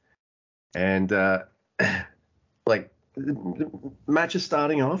 And like, the match is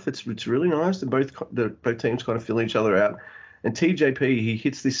starting off. It's really nice. Both teams kind of fill each other out. And TJP, he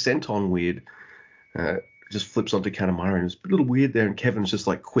hits this senton weird. Just flips onto Kanemaru, and it's a little weird there. And Kevin's just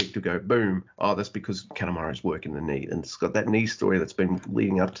like quick to go boom. Oh, that's because Kanemaru's working the knee, and it's got that knee story that's been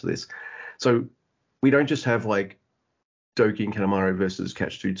leading up to this. So we don't just have like Doki and Kanemaru versus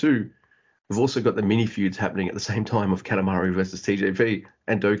Catch 2-2. We've also got the mini feuds happening at the same time of Kanemaru versus TJP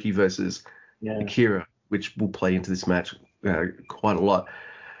and Doki versus Akira, which will play into this match quite a lot.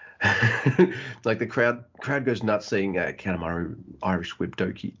 Like the crowd goes nuts seeing Kanemaru Irish whip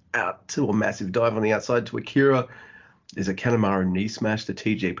Doki out to a massive dive on the outside to Akira. There's a Kanemaru knee smash to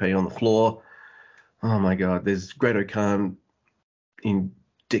TJP on the floor. Oh my god, there's Great-O-Khan in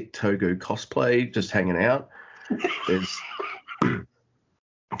Dick Togo cosplay just hanging out. There's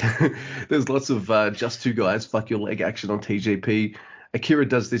lots of just 2 guys fuck your leg action on TJP. Akira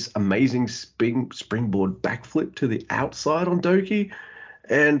does this amazing springboard backflip to the outside on Doki,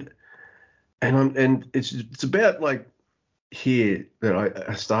 and it's about like here that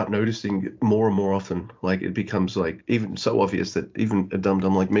I start noticing more and more often. Like, it becomes like even so obvious that even a dum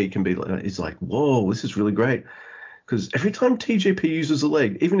like me can be like, it's like, whoa, this is really great. Because every time TJP uses a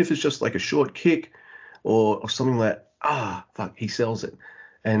leg, even if it's just like a short kick or something like, he sells it.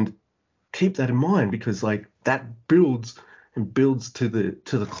 And keep that in mind, because like that builds to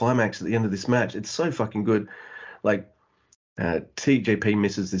the climax at the end of this match. It's so fucking good. Like TJP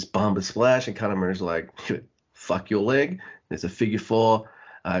misses this Bamba splash, and Kanemaru's like, fuck your leg. There's a figure 4.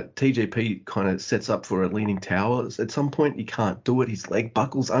 TJP kind of sets up for a leaning tower. At some point, he can't do it. His leg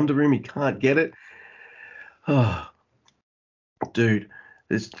buckles under him. He can't get it. Oh, dude.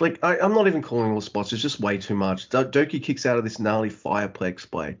 It's like, I'm not even calling all the spots. It's just way too much. Doki kicks out of this gnarly fireplex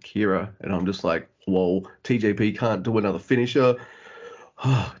by Akira, and I'm just like, whoa, TJP can't do another finisher.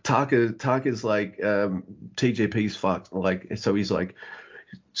 Taka's like, TJP's fucked. Like, so he's like,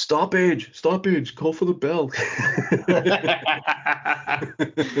 stoppage, call for the bell.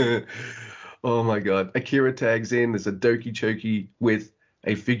 Oh my god. Akira tags in. There's a Doki Choki with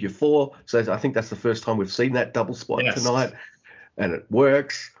a figure 4. So I think that's the first time we've seen that double spot tonight. And it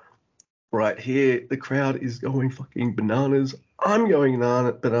works. Right here, the crowd is going fucking bananas. I'm going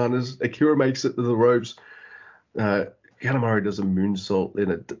bananas. Akira makes it to the ropes. Kanemaru does a moonsault,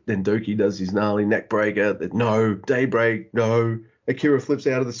 then Doki does his gnarly neck breaker. No, daybreak, no. Akira flips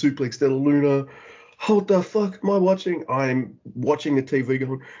out of the suplex de la Luna. What the fuck am I watching? I'm watching the TV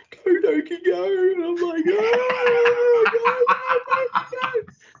going, go Doki, go. And I'm like, go.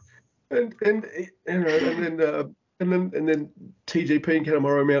 And then TJP and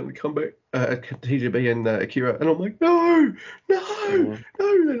Kanemaru mount and come back. TJP and Akira, and I'm like, no. And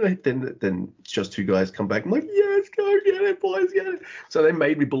then it's just 2 guys come back. I'm like, yes, go get it, boys, get it. So they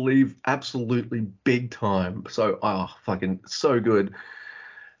made me believe absolutely big time. So fucking so good.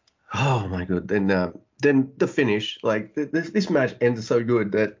 Oh my god. Then the finish, like this match ends so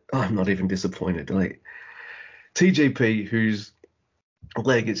good that I'm not even disappointed. Like TJP, whose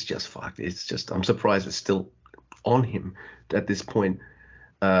leg is just fucked. It's just, I'm surprised it's still on him at this point.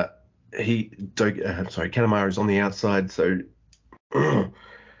 Kanemaru's on the outside, so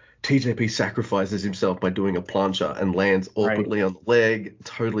TJP sacrifices himself by doing a plancha and lands awkwardly on the leg,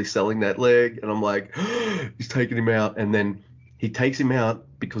 totally selling that leg. And I'm like, he's taking him out. And then he takes him out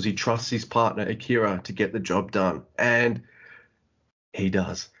because he trusts his partner, Akira, to get the job done. And he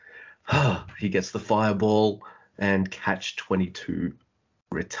does. He gets the fireball, and Catch 22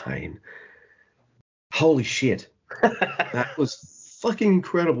 retain. Holy shit. That was fucking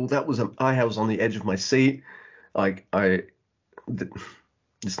incredible. That was, I was on the edge of my seat. Like,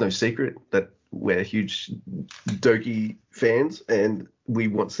 it's no secret that we're huge Doki fans and we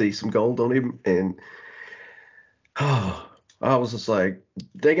want to see some gold on him. And I was just like,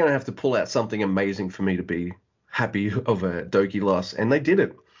 they're going to have to pull out something amazing for me to be happy of a Doki loss. And they did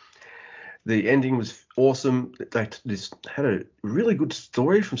it. The ending was awesome. They just had a really good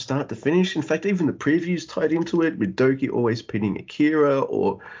story from start to finish. In fact, even the previews tied into it, with Doki always pinning Akira,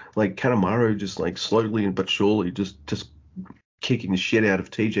 or like Kanemaru just like slowly but surely just kicking the shit out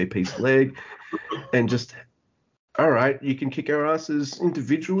of TJP's leg. And just, all right, you can kick our asses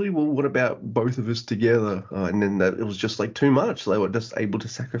individually. Well, what about both of us together? And then it was just like too much. They were just able to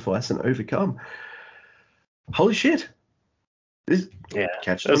sacrifice and overcome. Holy shit.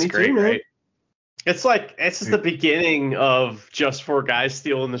 Catch 22, great, man. right? It's like, it's just the beginning of Just Four Guys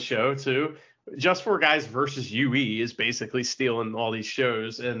stealing the show too. Just Four Guys versus UE is basically stealing all these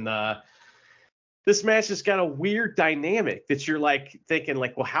shows, and this match has got a weird dynamic that you're like thinking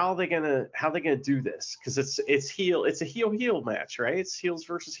like, well, how are they gonna do this? Because it's a heel match, right? It's heels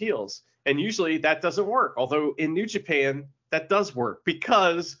versus heels, and usually that doesn't work. Although in New Japan that does work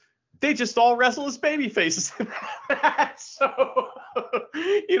because they just all wrestle as baby faces in that match. So,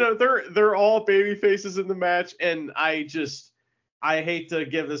 they're all baby faces in the match. And I hate to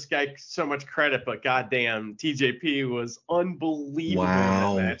give this guy so much credit, but goddamn, TJP was unbelievable in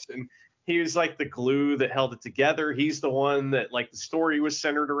that match. And he was like the glue that held it together. He's the one that like the story was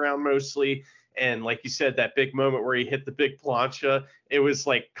centered around mostly. And like you said, that big moment where he hit the big plancha, it was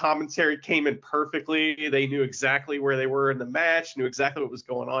like commentary came in perfectly. They knew exactly where they were in the match, knew exactly what was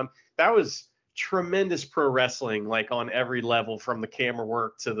going on. That was tremendous pro wrestling, like on every level, from the camera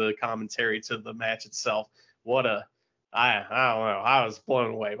work to the commentary to the match itself. I don't know. I was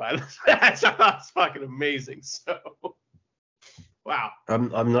blown away by this match. I thought it was fucking amazing. So, wow.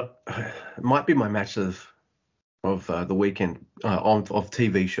 I'm not. It might be my match of the weekend of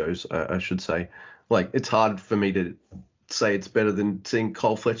TV shows, I should say. Like, it's hard for me to say it's better than seeing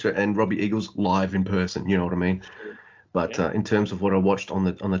Cole Fletcher and Robbie Eagles live in person. You know what I mean? But in terms of what I watched on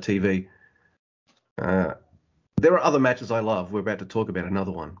the TV, there are other matches I love. We're about to talk about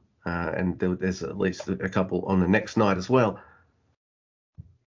another one, and there's at least a couple on the next night as well.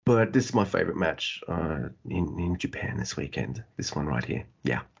 But this is my favorite match in Japan this weekend. This one right here.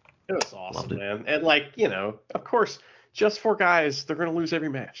 Yeah. It was awesome, man. And like, of course, Just Four Guys, they're going to lose every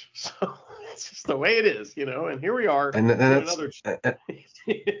match. So it's just the way it is, and here we are. And that's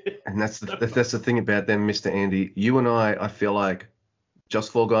the thing about them, Mr. Andy. You and I feel like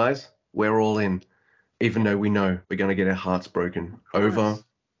Just Four Guys, we're all in, even though we know we're going to get our hearts broken over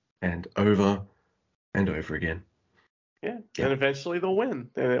and over and over again. Yeah, and eventually they'll win.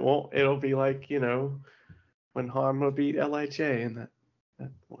 And it'll be like, when Hanma beat LIJ in that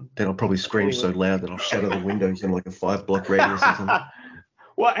one. Then I'll probably scream so loud that I'll shatter the windows in like a 5-block radius or something.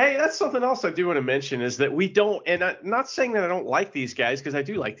 Well, hey, that's something else I do want to mention is that we don't, and I'm not saying that I don't like these guys, because I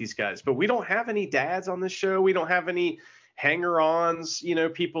do like these guys, but we don't have any dads on this show. We don't have any hanger-ons,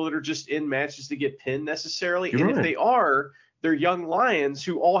 people that are just in matches to get pinned necessarily. You're right. If they are, they're young lions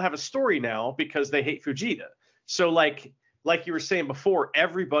who all have a story now because they hate Fujita. So like you were saying before,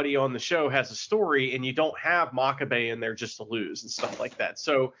 everybody on the show has a story, and you don't have Makabe in there just to lose and stuff like that.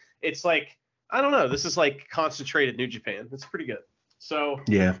 So it's like, I don't know. This is like concentrated New Japan. It's pretty good. So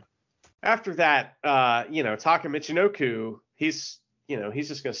yeah. After that, Taka Michinoku, he's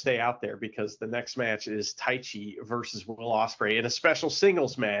just going to stay out there because the next match is Taichi versus Will Ospreay in a special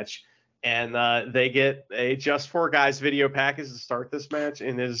singles match. And they get a Just Four Guys video package to start this match.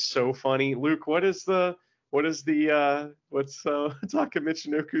 And it is so funny. Luke, what's Taka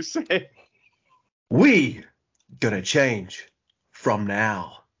Michinoku say? We gonna change from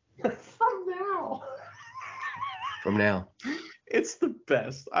now. From now. It's the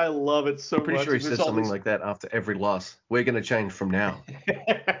best. I love it so much. I'm pretty sure he says something like that after every loss. We're gonna change from now.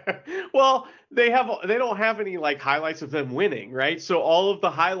 Well, they don't have any like highlights of them winning, right? So all of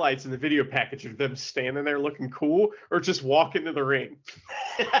the highlights in the video package are them standing there looking cool or just walking to the ring.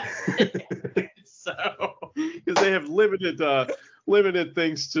 So, because they have limited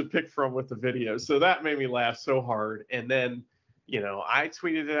things to pick from with the video. So that made me laugh so hard. And then, I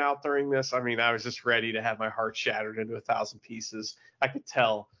tweeted it out during this. I mean, I was just ready to have my heart shattered into 1,000 pieces. I could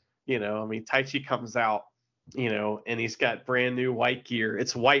tell, Taichi comes out, and he's got brand new white gear.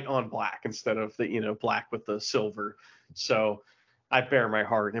 It's white on black instead of the, black with the silver. So I bare my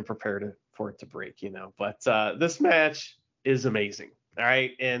heart and prepared for it to break, But this match is amazing. All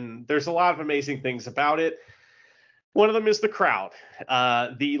right. And there's a lot of amazing things about it. One of them is the crowd.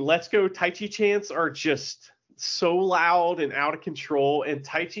 The Let's Go Taichi chants are just so loud and out of control, and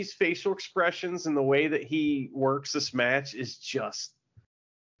Taichi's facial expressions and the way that he works this match is just,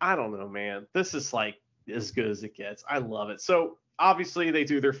 I don't know, man. This is like as good as it gets. I love it. So obviously they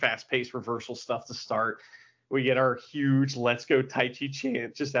do their fast-paced reversal stuff to start. We get our huge Let's Go Taichi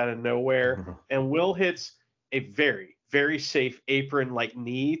chant just out of nowhere, and Will hits a very, very safe apron like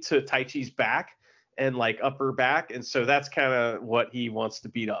knee to Taichi's back and like upper back, and so that's kind of what he wants to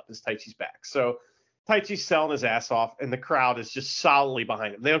beat up is Taichi's back. So Taichi's selling his ass off, and the crowd is just solidly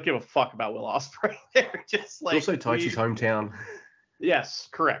behind him. They don't give a fuck about Will Ospreay. They're just like, also Taichi's hometown. Yes,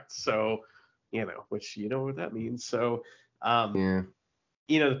 correct. So, which you know what that means. So, Yeah.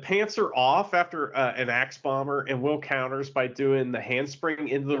 The pants are off after an axe bomber, and Will counters by doing the handspring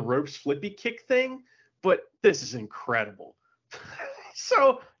into the ropes flippy kick thing. But this is incredible.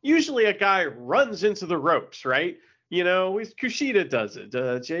 So usually a guy runs into the ropes, right? Kushida does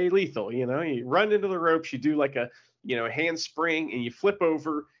it. Jay Lethal, you run into the ropes, you do like a, handspring, and you flip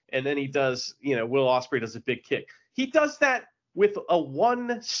over, and then he does, Will Ospreay does a big kick. He does that with a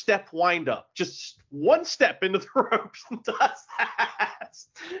one-step wind-up, just one step into the ropes and does that.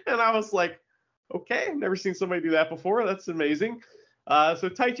 And I was like, okay, I've never seen somebody do that before. That's amazing. So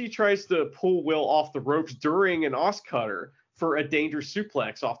Taichi tries to pull Will off the ropes during an OsCutter for a dangerous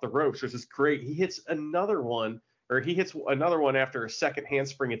suplex off the ropes, which is great. He hits another one after a second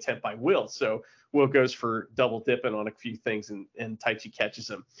handspring attempt by Will. So Will goes for double dipping on a few things, and Taichi catches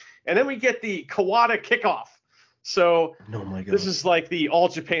him. And then we get the Kawada kickoff. So oh my God. This is like the All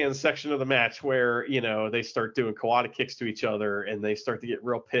Japan section of the match where, they start doing Kawada kicks to each other and they start to get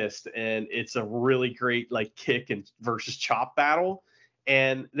real pissed. And it's a really great like kick and versus chop battle.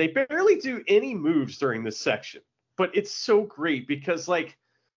 And they barely do any moves during this section. But it's so great because like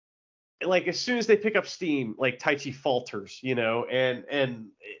as soon as they pick up steam, like Taichi falters, and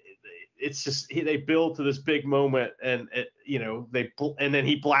it's just they build to this big moment, and and then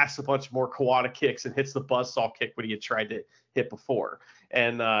he blasts a bunch more Kawada kicks and hits the buzzsaw kick what he had tried to hit before,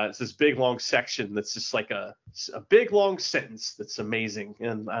 and it's this big long section that's just like a big long sentence that's amazing,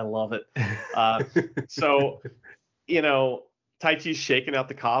 and I love it. So Taichi's shaking out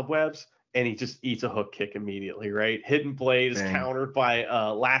the cobwebs, and he just eats a hook kick immediately, right? Hidden Blade is countered by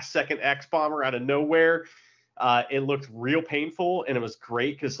a last second X bomber out of nowhere. It looked real painful, and it was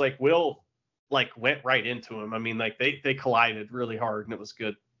great because like Will like went right into him. I mean, like they collided really hard, and it was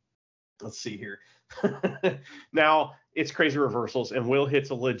good. Let's see here. Now it's crazy reversals, and Will hits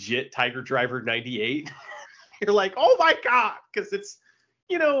a legit Tiger Driver 98. You're like, oh my God, because it's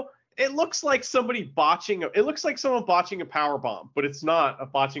it looks like someone botching a power bomb, but it's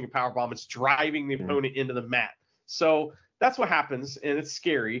not botching a power bomb. It's driving the opponent into the mat. So that's what happens, and it's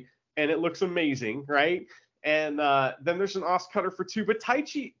scary, and it looks amazing, right? And then there's an OsCutter for 2, but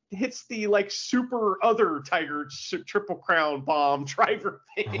Taichi hits the like super other Tiger Triple Crown bomb driver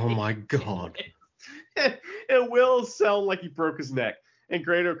thing. Oh my God. and Will sound like he broke his neck. And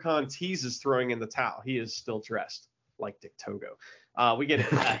Great-O-Khan teases throwing in the towel. He is still dressed like Dick Togo. We get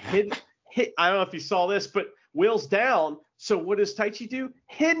a hit. I don't know if you saw this, but Will's down. So what does Taichi do?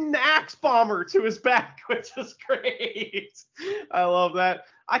 Hidden axe bomber to his back, which is great. I love that.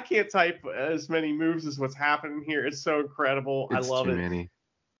 I can't type as many moves as what's happening here. It's so incredible. I love it. Many.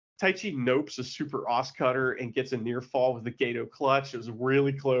 Taichi nopes a super OsCutter and gets a near fall with the Gato clutch. It was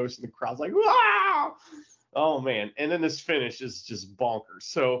really close, and the crowd's like, wow! Oh, man. And then this finish is just bonkers.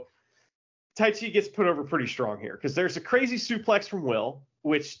 So Taichi gets put over pretty strong here because there's a crazy suplex from Will,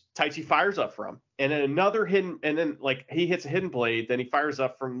 which Taichi fires up from, and then another hidden, and then like he hits a hidden blade, then he fires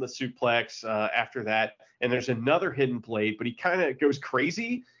up from the suplex after that, and there's another hidden blade, but he kind of goes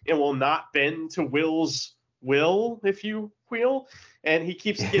crazy and will not bend to Will's will, if you will, and he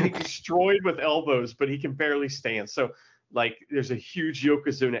keeps getting destroyed with elbows, but he can barely stand. So like there's a huge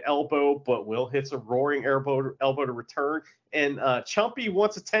Yokozuna elbow, but Will hits a roaring elbow to return, and Chumpy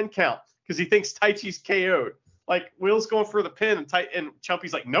wants a 10 count because he thinks Taichi's KO'd. Like Will's going for the pin, and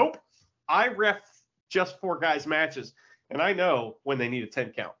Chumpy's like, nope, I ref just 4 guys matches, and I know when they need a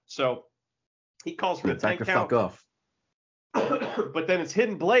 10 count. So he calls for the 10 count. Fuck off. But then it's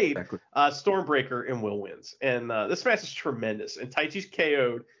Hidden Blade, Stormbreaker, and Will wins. And this match is tremendous. And Taichi's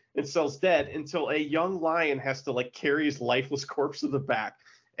KO'd and Cell's dead until a young lion has to like carry his lifeless corpse to the back.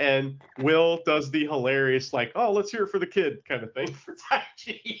 And Will does the hilarious, like, oh, let's hear it for the kid kind of thing for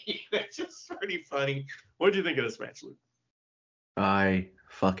Taichi. That's just pretty funny. What did you think of this match, Luke? I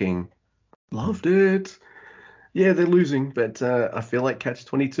fucking loved it. Yeah, they're losing, but I feel like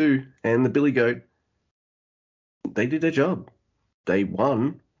Catch-22 and the Billy Goat, they did their job. They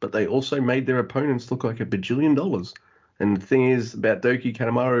won, but they also made their opponents look like $1 bajillion. And the thing is about Doki,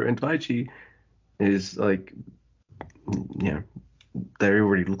 Kanemaru, and Taichi is like, they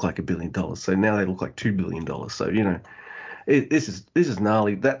already look like $1 billion. So now they look like $2 billion. So, this is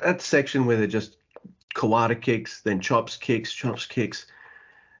gnarly. That section where they're just Kawada kicks, then chops kicks.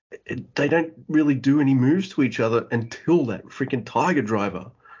 They don't really do any moves to each other until that freaking Tiger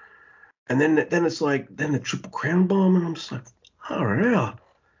Driver. And then it's like, then the triple crown bomb, and I'm just like, oh, yeah.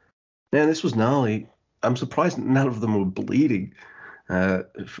 Man, this was gnarly. I'm surprised none of them were bleeding, and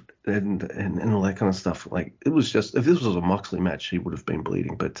all that kind of stuff. Like, it was just, if this was a Moxley match, he would have been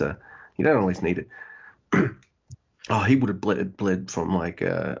bleeding, but you don't always need it. Oh, he would have bled from like,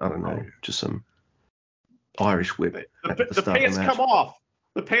 I don't know, just some Irish whip. The pants come off.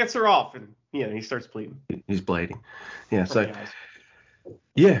 The pants are off, and he starts bleeding. He's bleeding. Yeah. So,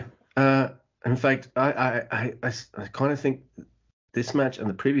 yeah. In fact, I kind of think this match and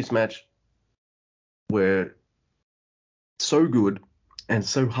the previous match were so good and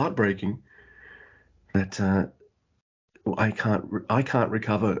so heartbreaking that I can't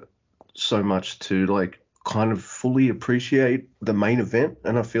recover so much to like kind of fully appreciate the main event,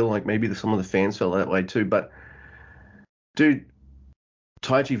 and I feel like maybe some of the fans felt that way too. But dude,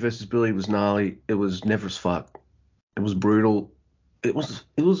 Taichi versus Billy was gnarly. It was never as fuck. It was brutal. It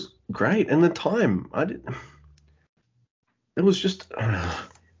was great, and the time it was just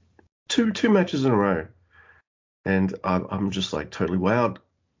two matches in a row, and I'm just like totally wowed.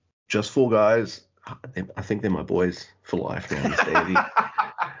 Just Four Guys. I think they're my boys for life now, Mr. Andy.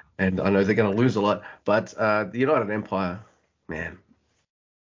 And I know they're going to lose a lot, but the United Empire, man,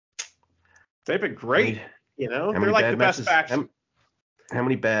 they've been great. They're like the best faction. How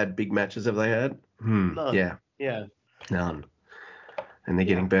many bad big matches have they had? None. Yeah. None. And they're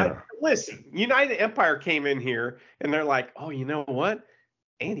getting better. Listen, United Empire came in here and they're like, oh, you know what?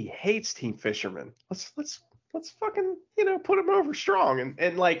 Andy hates Team Fisherman. Let's fucking put him over strong,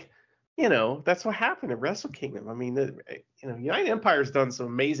 and like, that's what happened at Wrestle Kingdom. I mean, United Empire's done some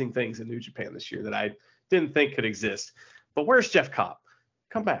amazing things in New Japan this year that I didn't think could exist. But where's Jeff Cobb?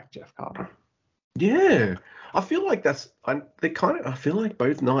 Come back, Jeff Cobb. Yeah, I feel like I feel like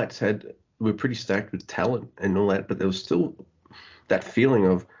both nights were pretty stacked with talent and all that, but there was still that feeling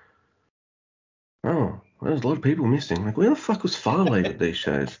of, oh, there's a lot of people missing. Like, where the fuck was Farley at these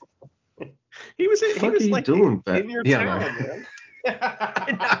shows? He was like doing, in your town, man.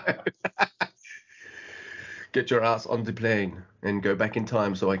 I know. Get your ass on the plane and go back in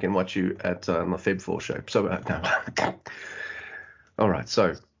time so I can watch you at the Feb 4 show. So, no. All right,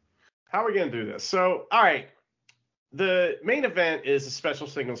 so. How are we going to do this? So, all right. The main event is a special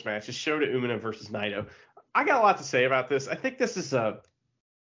singles match. It's Shota Umino versus Naito. I got a lot to say about this. I think this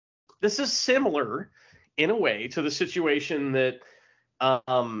is similar in a way to the situation that,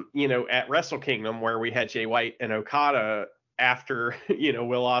 at Wrestle Kingdom, where we had Jay White and Okada after,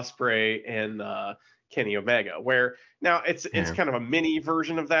 Will Ospreay and Kenny Omega, where now it's kind of a mini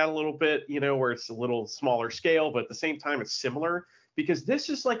version of that a little bit, where it's a little smaller scale, but at the same time it's similar, because this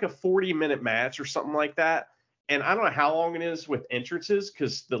is like a 40-minute match or something like that. And I don't know how long it is with entrances,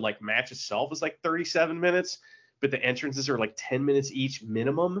 because the like match itself is like 37 minutes, but the entrances are like 10 minutes each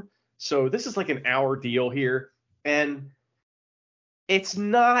minimum. So this is like an hour deal here, and it's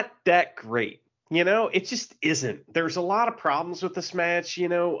not that great. It just isn't. There's a lot of problems with this match.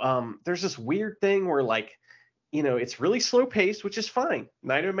 There's this weird thing where like, it's really slow paced, which is fine.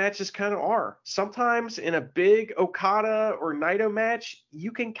 Naito matches kind of are. Sometimes in a big Okada or Naito match,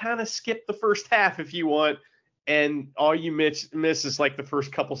 you can kind of skip the first half if you want, and all you miss is like the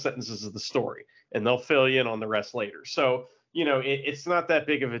first couple sentences of the story, and they'll fill you in on the rest later. So, it's not that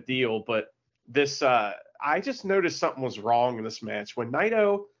big of a deal, but this, I just noticed something was wrong in this match. When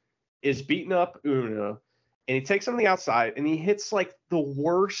Naito is beating up Umino, and he takes him on the outside, and he hits like the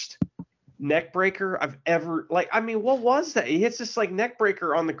worst neck breaker I've ever, what was that? He hits this like neck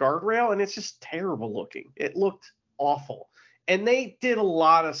breaker on the guardrail, and it's just terrible looking. It looked awful. And they did a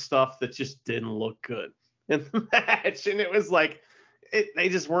lot of stuff that just didn't look good in the match. And it was like, they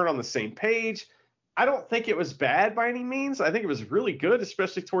just weren't on the same page. I don't think it was bad by any means. I think it was really good,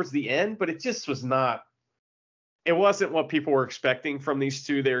 especially towards the end, but it just was not. It wasn't what people were expecting from these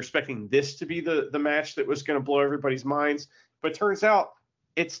two. They were expecting this to be the match that was going to blow everybody's minds. But it turns out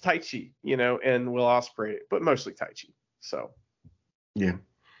it's Taichi, and Will Ospreay, but mostly Taichi. So, yeah.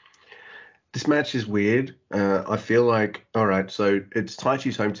 This match is weird. I feel like, all right, so it's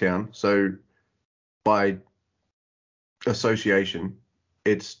Taichi's hometown. So by association,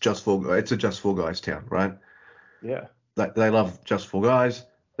 it's a Just Four Guys town, right? Yeah. They love Just Four Guys.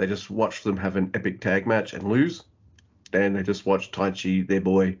 They just watch them have an epic tag match and lose. and they just watch Taichi, their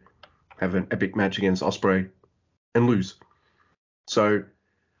boy, have an epic match against Ospreay and lose. So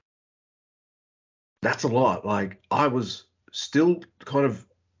that's a lot. Like, I was still kind of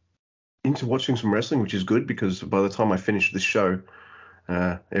into watching some wrestling, which is good because by the time I finished this show,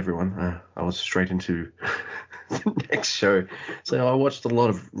 I was straight into the next show. So I watched a lot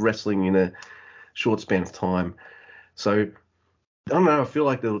of wrestling in a short span of time. So I don't know. I feel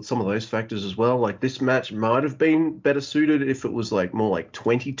like there were some of those factors as well. Like, this match might have been better suited if it was like more like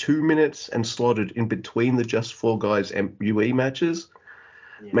 22 minutes and slotted in between the Just Four Guys MUE matches,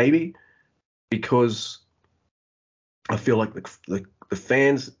 maybe, because I feel like the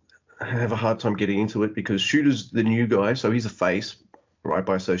fans have a hard time getting into it because Shooter's the new guy, so he's a face, right,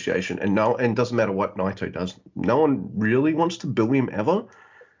 by association, and it doesn't matter what Naito does. No one really wants to boo him ever.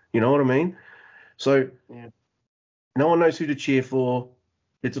 You know what I mean? So no one knows who to cheer for.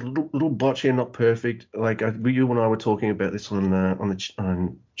 It's a little botchy and not perfect. Like, you and I were talking about this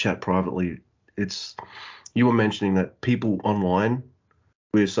on chat privately. You were mentioning that people online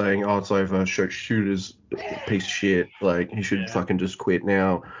were saying, "Oh, it's over. Shooter's a piece of shit. Like, he should fucking just quit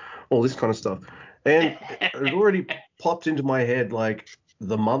now." All this kind of stuff. And it already popped into my head, like,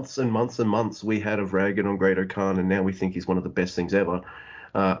 the months and months and months we had of ragging on Great Khan, and now we think he's one of the best things ever.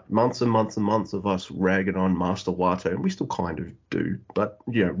 Months and months and months of us ragging on Master Wato, and we still kind of do, but,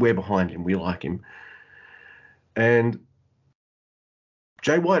 we're behind him. We like him. And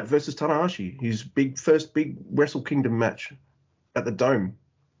Jay White versus Tanahashi, his first big Wrestle Kingdom match at the Dome.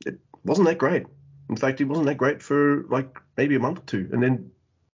 It wasn't that great. In fact, it wasn't that great for, like, maybe a month or two. And then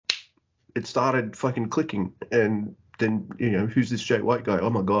it started fucking clicking, and then, who's this Jay White guy? Oh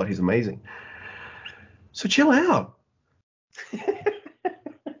my God, he's amazing. So chill out.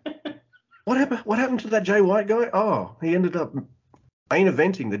 What happened to that Jay White guy? Oh, he ended up main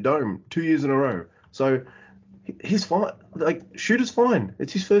eventing the Dome 2 years in a row. So he's fine. Like, Shooter's fine.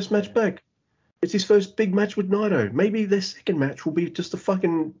 It's his first match back. It's his first big match with Naito. Maybe their second match will be just a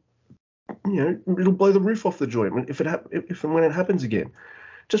fucking, it'll blow the roof off the joint if and when it happens again.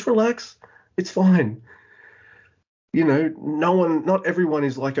 Just relax. It's fine. Not everyone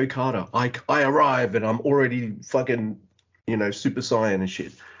is like Okada. I arrive and I'm already fucking, Super Saiyan and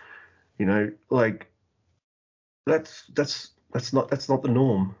shit. Like, that's not the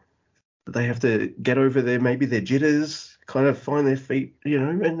norm. They have to get over their jitters, kind of find their feet,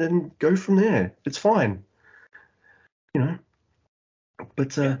 and then go from there. It's fine. But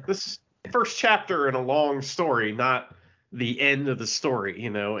this is the first chapter in a long story, not the end of the story,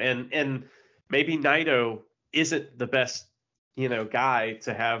 and maybe Naito isn't the best, guy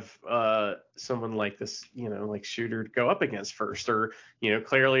to have someone like this, like Shooter to go up against first, or,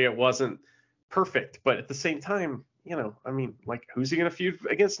 clearly it wasn't perfect, but at the same time, like, who's he going to feud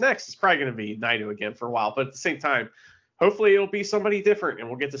against next? It's probably going to be Naito again for a while, but at the same time, hopefully it'll be somebody different and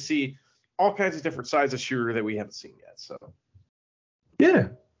we'll get to see all kinds of different sides of Shooter that we haven't seen yet. So yeah.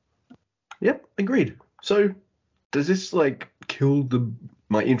 Yep, agreed. So does this, like, kill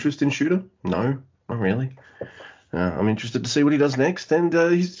my interest in Shooter? No, not really. I'm interested to see what he does next, and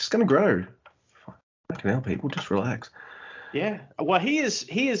he's just going to grow. Fucking hell, people, just relax. Yeah, well, he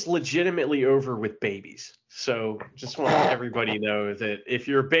is legitimately over with babies. So just want everybody to know that if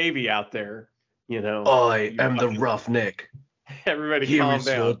you're a baby out there, I am the roughneck. Everybody Here calm is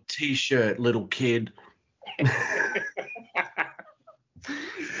down. your T-shirt, little kid.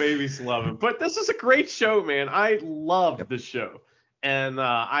 Babies love him. But this is a great show, man. I love this show. And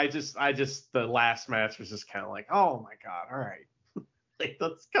I just the last match was just kind of like, oh my God, all right. Like,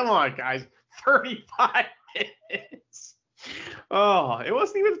 come on, guys. 35 minutes. Oh, it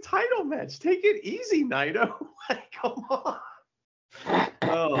wasn't even a title match. Take it easy, Naito. Like, come on.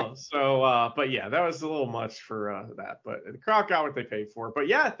 Oh, so but yeah, that was a little much for that. But the crowd got what they paid for. But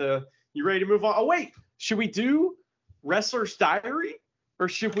yeah, you ready to move on? Oh wait, should we do Wrestler's Diary? Or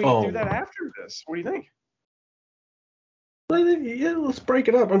should we do that after this? What do you think? Yeah, let's break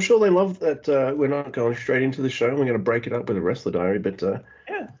it up. I'm sure they love that we're not going straight into the show. We're going to break it up with a Wrestler Diary, but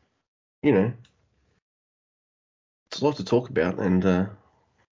yeah, it's a lot to talk about, and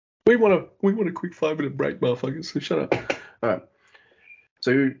we want a quick 5-minute break, motherfuckers. So shut up. All right.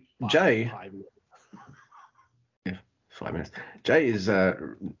 So Jay, 5 minutes. Jay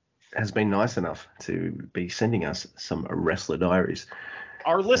has been nice enough to be sending us some Wrestler Diaries.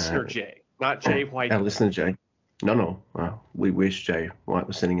 Our listener Jay, not Jay White. Our listener Jay. No. We wish Jay White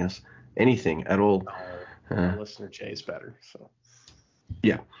was sending us anything at all. Our listener Jay's better. So.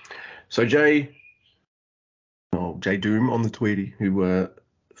 Yeah. So Jay Doom on the Tweety, who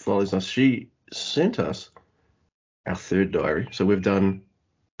follows us, she sent us our third diary. So we've done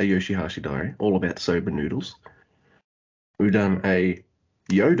a Yoshihashi diary, all about soba noodles. We've done a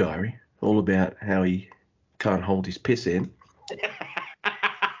Yo diary, all about how he can't hold his piss in.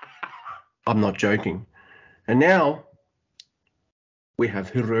 I'm not joking. And now we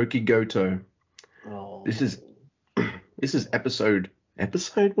have Hiroki Goto. Oh. This is episode.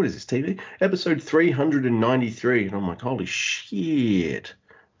 What is this, TV? Episode 393. And I'm like, holy shit.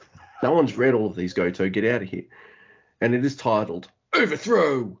 No one's read all of these, Goto. Get out of here. And it is titled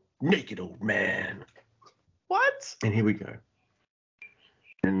Overthrow Naked Old Man. What? And here we go.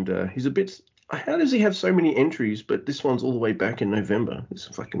 And he's a bit... How does he have so many entries, but this one's all the way back in November? This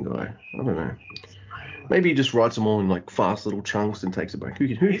fucking guy. I don't know. Maybe he just writes them all in like fast little chunks and takes a break.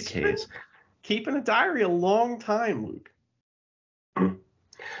 Who cares? Keeping a diary a long time, Luke.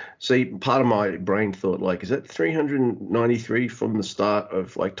 See, part of my brain thought, like, is that 393 from the start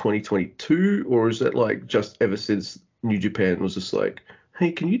of like 2022, or is that like just ever since New Japan was just like,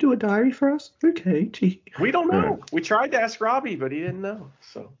 hey, can you do a diary for us? Okay, gee. We don't know. We tried to ask Robbie, but he didn't know.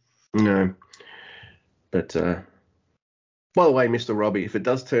 So no. But by the way, Mr. Robbie, if it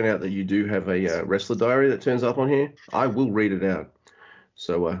does turn out that you do have a wrestler diary that turns up on here, I will read it out.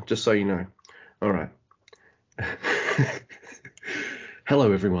 So just so you know. All right.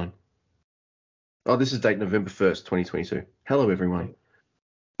 Hello, everyone. Oh, this is date November 1st, 2022. Hello, everyone.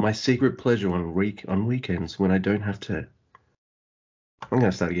 My secret pleasure on weekends when I don't have to... I'm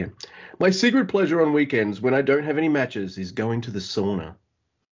going to start again. My secret pleasure on weekends when I don't have any matches is going to the sauna.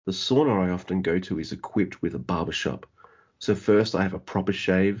 The sauna I often go to is equipped with a barbershop. So first I have a proper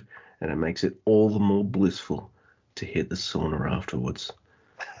shave, and it makes it all the more blissful to hit the sauna afterwards.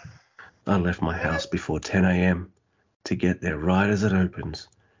 I left my house before 10 a.m. to get there right as it opens.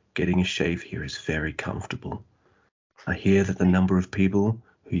 Getting a shave here is very comfortable. I hear that the number of people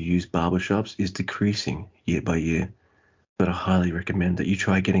who use barbershops is decreasing year by year, but I highly recommend that you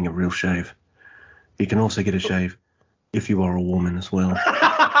try getting a real shave. You can also get a shave if you are a woman as well.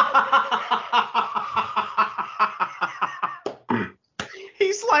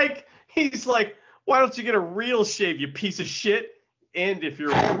 He's like, why don't you get a real shave, you piece of shit? And if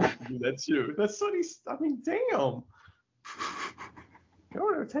you're a woman, you do that too. That's what damn.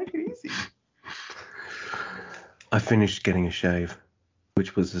 Go take it easy. I finished getting a shave,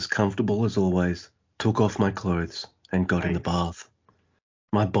 which was as comfortable as always, took off my clothes, and got in the bath.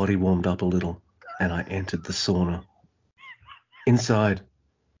 My body warmed up a little, and I entered the sauna. Inside,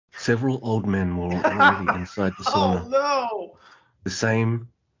 several old men were already inside the sauna. Oh, no! The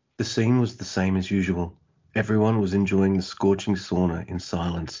scene was the same as usual. Everyone was enjoying the scorching sauna in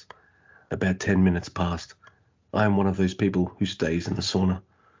silence. About 10 minutes passed. I am one of those people who stays in the sauna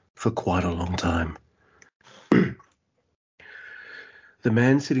for quite a long time. The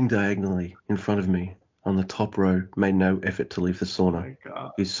man sitting diagonally in front of me on the top row made no effort to leave the sauna.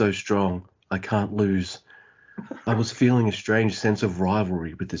 He's so strong, I can't lose. I was feeling a strange sense of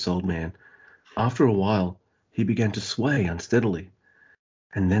rivalry with this old man. After a while, he began to sway unsteadily,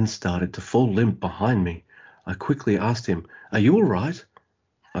 and then started to fall limp behind me. I quickly asked him, "Are you all right?"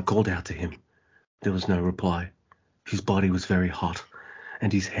 I called out to him. There was no reply. His body was very hot,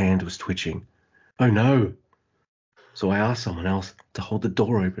 and his hand was twitching. Oh no! So I asked someone else to hold the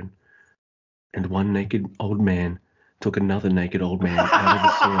door open, and one naked old man took another naked old man out of the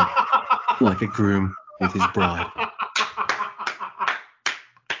sauna like a groom with his bride.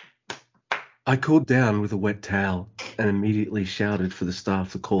 I cooled down with a wet towel and immediately shouted for the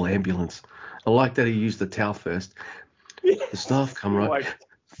staff to call ambulance. I like that he used the towel first. The staff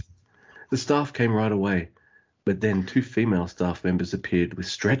came right away, but then two female staff members appeared with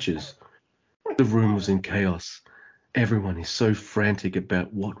stretchers. The room was in chaos. Everyone is so frantic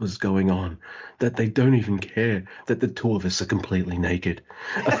about what was going on that they don't even care that the two of us are completely naked.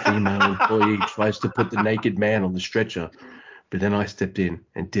 A female employee tries to put the naked man on the stretcher, but then I stepped in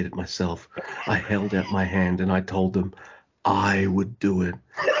and did it myself. I held out my hand and I told them I would do it.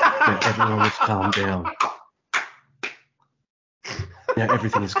 Now everyone was calmed down. Now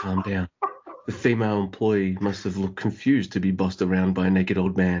everything is calmed down. The female employee must have looked confused to be bossed around by a naked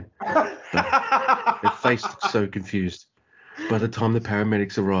old man. But her face looked so confused. By the time the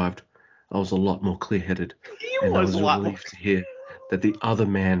paramedics arrived, I was a lot more clear-headed. And I was relieved to hear that the other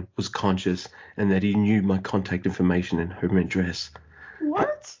man was conscious and that he knew my contact information and home address.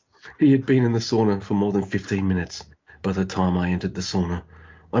 What? He had been in the sauna for more than 15 minutes by the time I entered the sauna.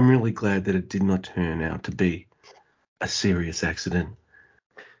 I'm really glad that it did not turn out to be a serious accident.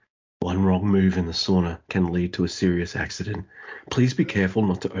 One wrong move in the sauna can lead to a serious accident. Please be careful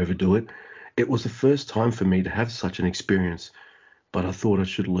not to overdo it. It was the first time for me to have such an experience, but I thought I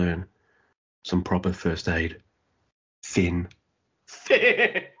should learn some proper first aid. Finn.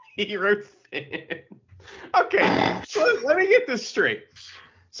 Finn. Hero Finn. Okay, so let me get this straight.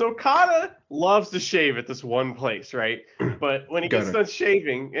 So Okada loves to shave at this one place, right? But when he Got gets it. done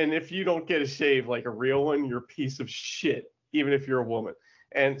shaving, and if you don't get a shave like a real one, you're a piece of shit, even if you're a woman.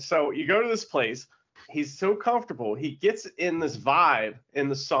 And so you go to this place. He's so comfortable. He gets in this vibe in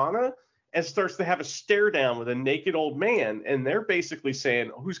the sauna and starts to have a stare down with a naked old man. And they're basically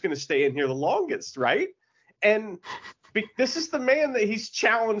saying, who's going to stay in here the longest, right? And this is the man that he's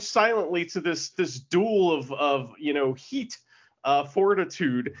challenged silently to this duel of heat,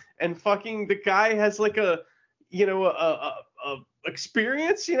 fortitude, and fucking the guy has like a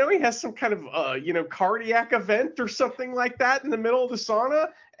experience. He has some kind of cardiac event or something like that in the middle of the sauna,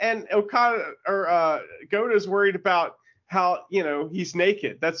 and Okada or Goda is worried about how he's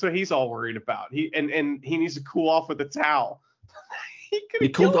naked. That's what he's all worried about. He needs to cool off with a towel. He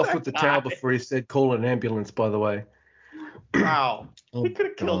cooled off with the towel before he said call an ambulance, by the way. Wow. Oh, he could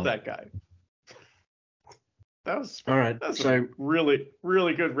have killed God. that guy. That was all right. That's So a really,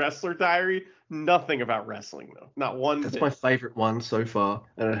 really good wrestler diary. Nothing about wrestling though. Not one that's bit. my favorite one so far,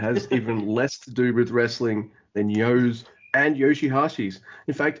 and it has even less to do with wrestling than Yo's and Yoshihashi's.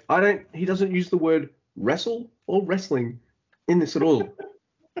 In fact, he doesn't use the word wrestle or wrestling in this at all,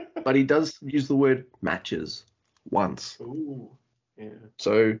 but he does use the word matches once. Ooh. Yeah.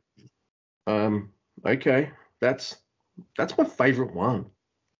 So, okay, that's my favorite one.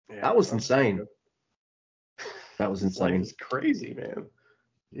 Yeah, That was that's insane. good. That was This life insane. is crazy, man.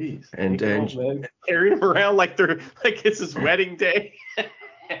 Jeez. And man. Carrying him around like it's his wedding day.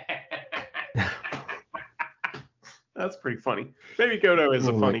 That's pretty funny. Maybe Goto is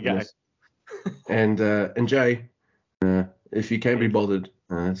a funny guy. And Jay, if you can be bothered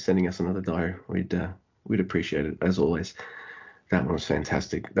sending us another diary, we'd appreciate it as always. That one was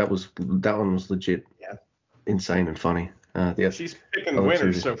fantastic. That one was legit, insane and funny. She's picking the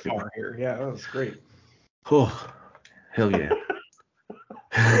winners so far here. Yeah, that was great. Oh, hell yeah.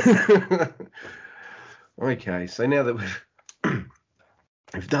 Okay, so now that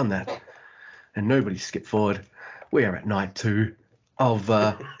we've done that, and nobody skipped forward, we are at night 2 of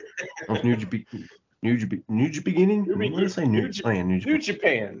New Japan. New Japan. New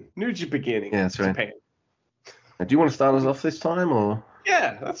Japan. Yeah, that's right. Japan. Do you want to start us off this time, or?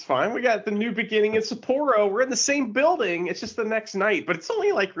 Yeah, that's fine. We got the New Beginning in Sapporo. We're in the same building. It's just the next night, but it's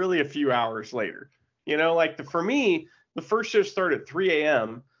only like really a few hours later. For me, the first show started at 3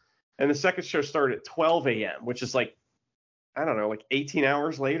 a.m. and the second show started at 12 a.m., which is like, I don't know, like 18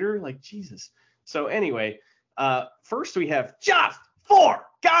 hours later. Like, Jesus. So anyway, first we have just 4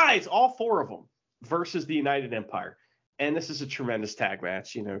 guys, all 4 of them, versus the United Empire. And this is a tremendous tag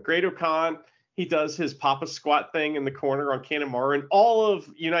match. Great-O-Khan, he does his Papa Squat thing in the corner on Kanemaru, and all of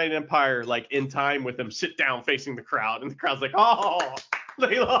United Empire, like in time with him, sit down facing the crowd, and the crowd's like, oh,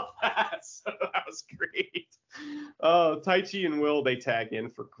 they love that. So that was great. Taichi and Will, they tag in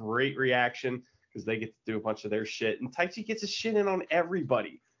for great reaction because they get to do a bunch of their shit, and Taichi gets his shit in on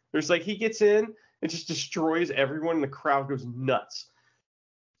everybody. There's like, he gets in and just destroys everyone, and the crowd goes nuts.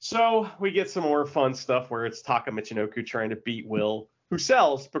 So we get some more fun stuff where it's Taka Michinoku trying to beat Will, who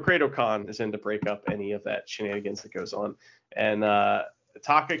sells, but Great-O-Khan is in to break up any of that shenanigans that goes on. And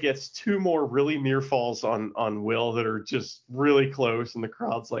Taka gets 2 more really near falls on Will that are just really close, and the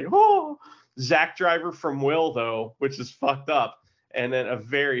crowd's like, oh. Zack Driver from Will, though, which is fucked up. And then a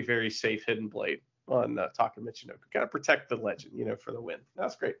very, very safe hidden blade on Taka Michinoku. Got to protect the legend, for the win.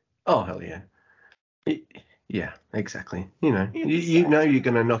 That's great. Oh, hell yeah. Yeah, exactly. You know you're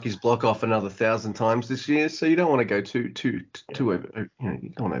going to knock his block off another 1,000 times this year, so you don't want to go too over.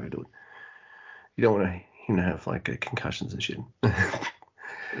 You don't want to overdo it. You don't want to have like concussions and shit.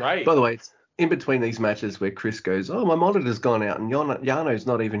 Right. By the way, it's in between these matches where Chris goes, "Oh, my monitor's gone out," and Yano's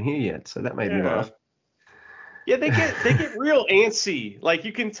not even here yet, so that made me laugh. Yeah, they get real antsy. Like,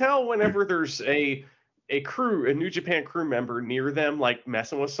 you can tell whenever there's a New Japan crew member near them, like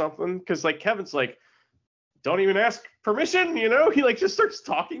messing with something, because like Kevin's like, don't even ask permission, he like just starts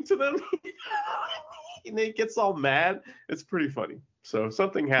talking to them. And he gets all mad. It's pretty funny. So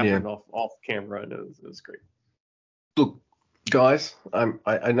something happened off camera, and it was great. Look, guys,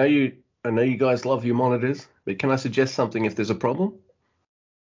 I know you guys love your monitors, but can I suggest something if there's a problem?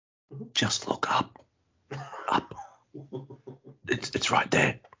 Just look up. Up. It's right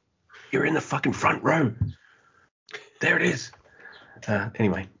there. You're in the fucking front row. There it is.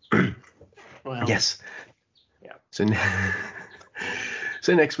 Anyway. Well, yes. Yeah.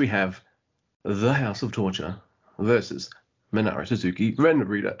 So next we have the House of Torture versus Minoru Suzuki, Ren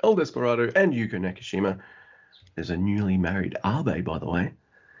Narita, El Desperado, and Yuko Nakashima. There's a newly married Abe, by the way.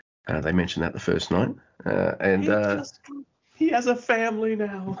 They mentioned that the first night. And he has a family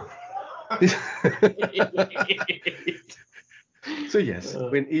now. So yes,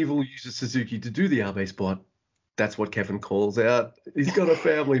 when Evil uses Suzuki to do the Abe spot, that's what Kevin calls out. He's got a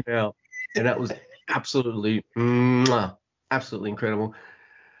family now, and that was absolutely, absolutely incredible.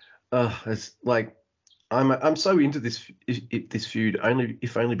 It's like I'm so into this feud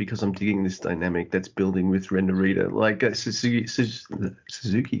only because I'm digging this dynamic that's building with Ren Narita. Like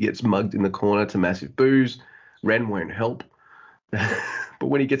Suzuki gets mugged in the corner to massive boos. Ren won't help, but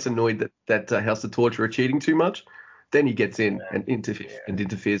when he gets annoyed that House of Torture are cheating too much, then he gets in and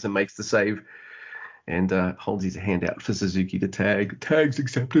interferes and makes the save, and holds his hand out for Suzuki to tag. Tags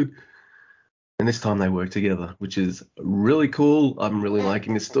accepted. And this time they work together, which is really cool. I'm really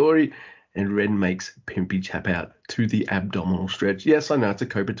liking this story. And Ren makes Pimpy tap out to the abdominal stretch. Yes, I know it's a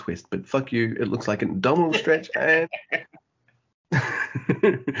Cobra twist, but fuck you. It looks like an abdominal stretch. And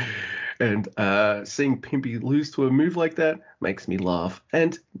and seeing Pimpy lose to a move like that makes me laugh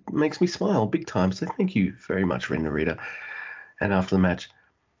and makes me smile big time. So thank you very much, Ren Narita. And after the match,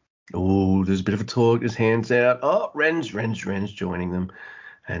 there's a bit of a talk. His hands out. Oh, Ren's joining them.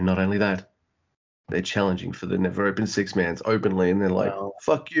 And not only that, they're challenging for the never open six-mans openly, and they're like,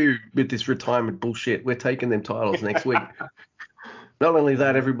 fuck you with this retirement bullshit. We're taking them titles next week. Not only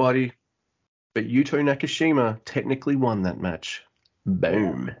that, everybody, but Yuto Nakashima technically won that match.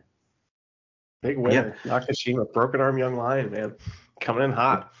 Boom. Big winner. Yep. Nakashima, broken arm young lion, man. Coming in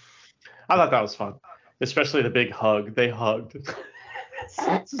hot. I thought that was fun, especially the big hug. They hugged.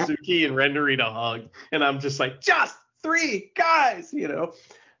 Suzuki and Ren Narita hugged, and I'm just like, just 3 guys,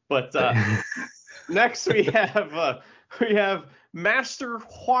 But next we have Master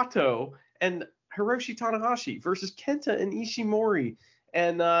Wato and Hiroshi Tanahashi versus Kenta and Ishimori,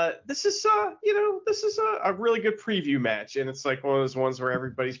 and this is a really good preview match, and it's like one of those ones where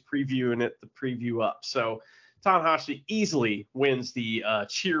everybody's previewing it, the preview up. So Tanahashi easily wins the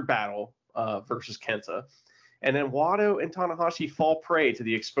cheer battle versus Kenta, and then Wato and Tanahashi fall prey to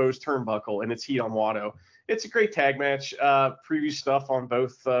the exposed turnbuckle, and it's heat on Wato. It's a great tag match. Preview stuff on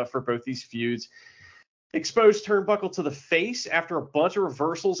both for both these feuds. Exposed turnbuckle to the face after a bunch of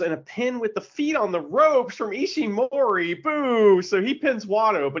reversals and a pin with the feet on the ropes from Ishimori. Boo! So he pins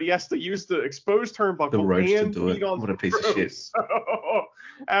Wato, but he has to use the exposed turnbuckle and feet on the ropes. Of shit. So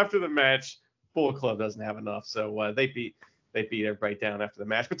after the match, Bullet Club doesn't have enough, so they beat everybody down after the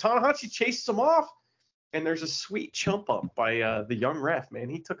match. But Tanahashi chases him off. And there's a sweet chump bump by the young ref, man.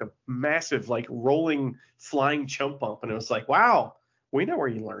 He took a massive, rolling, flying chump bump, and it was like, wow, we know where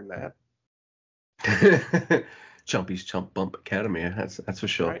you learned that. Chumpy's Chump Bump Academy, that's for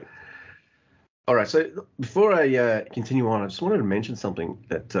sure. Right. All right, so before I continue on, I just wanted to mention something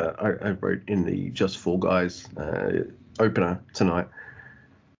that I wrote in the Just Fall Guys opener tonight.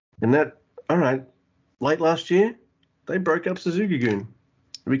 And that, all right, late last year, they broke up Suzuki-gun.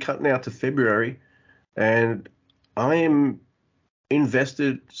 We're cutting out to February. And I am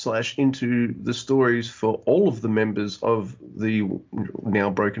invested / into the stories for all of the members of the now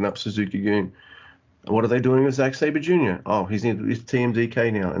broken up Suzuki-gun. What are they doing with Zack Sabre Jr.? Oh, he's in with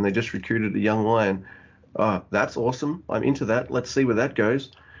TMDK now, and they just recruited a young lion. That's awesome. I'm into that. Let's see where that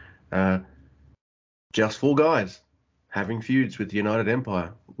goes. Just 4 guys having feuds with the United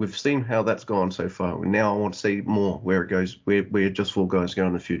Empire. We've seen how that's gone so far. Now I want to see more where it goes, where Just 4 guys go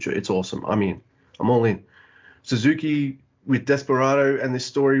in the future. It's awesome. I'm in. I'm all in. Suzuki with Desperado and this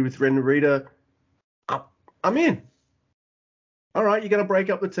story with Ren Narita, I'm in. All right, you're going to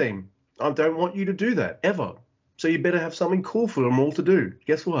break up the team. I don't want you to do that, ever. So you better have something cool for them all to do.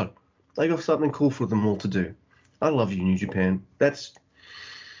 Guess what? They got something cool for them all to do. I love you, New Japan. That's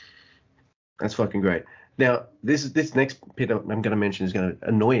fucking great. Now, this next bit I'm going to mention is going to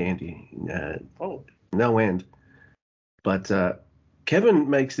annoy Andy. No end. But Kevin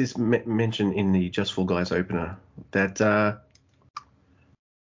makes this mention in the Just 4 Guys opener that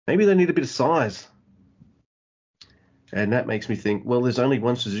maybe they need a bit of size. And that makes me think, well, there's only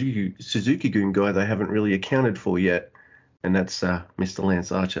one Suzuki-gun guy they haven't really accounted for yet, and that's Mr. Lance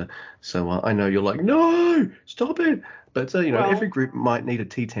Archer. So I know you're like, no, stop it. But, every group might need a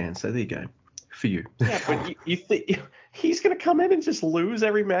Titan, so there you go. For you. Yeah, but you think he's going to come in and just lose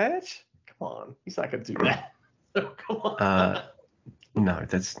every match? Come on. He's not going to do that. Come on. No,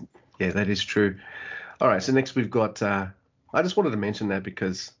 that is true. All right, so next we've got, I just wanted to mention that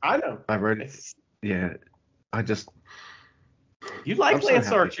because I know. I wrote it. Yeah, You like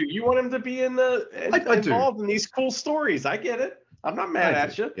Lance Archer. You want him to be involved in these cool stories. I get it. I'm not mad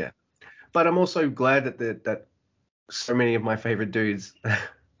at you. Yeah. But I'm also glad that so many of my favorite dudes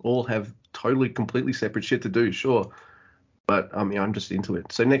all have totally, completely separate shit to do, sure. But, I'm just into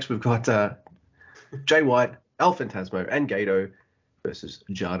it. So next we've got Jay White, El Phantasmo, and Gato versus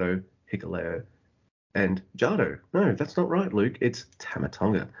Jado, Hikuleo and Jado. No, that's not right, Luke. It's Tama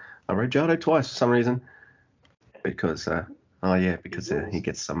Tonga. I wrote Jado twice for some reason because he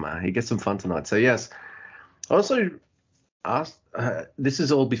gets some fun tonight. So yes, I also asked. This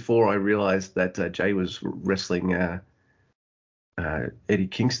is all before I realized that Jay was wrestling Eddie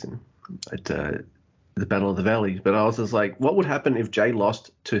Kingston at the Battle of the Valley. But I was just like, what would happen if Jay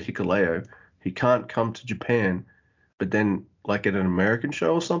lost to Hikuleo? He can't come to Japan, but then like at an American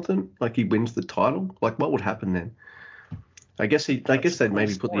show or something, like he wins the title. Like what would happen then? I guess they'd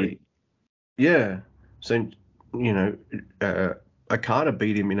maybe put the So Okada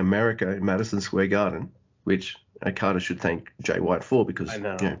beat him in America in Madison Square Garden, which Okada should thank Jay White for because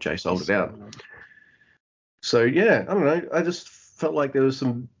Jay sold it out. So yeah, I don't know. I just felt like there's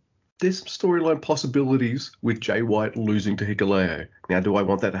some storyline possibilities with Jay White losing to Hikuleo. Now, do I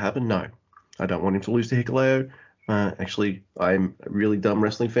want that to happen? No, I don't want him to lose to Hikuleo. Actually, I'm a really dumb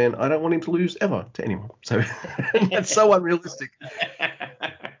wrestling fan. I don't want him to lose ever to anyone. So that's so unrealistic.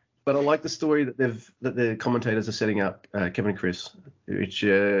 But I like the story that the commentators are setting up, Kevin and Chris, which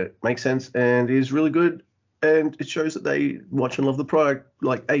makes sense and is really good. And it shows that they watch and love the product.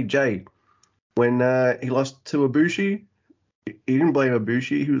 Like, hey, Jay, when he lost to Ibushi, he didn't blame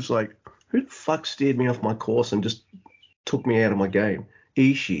Ibushi. He was like, who the fuck steered me off my course and just took me out of my game?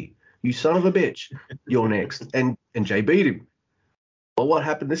 Ishii, you son of a bitch. You're next. And Jay beat him. Well, what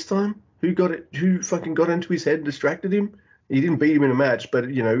happened this time? Who fucking got into his head and distracted him? He didn't beat him in a match, but,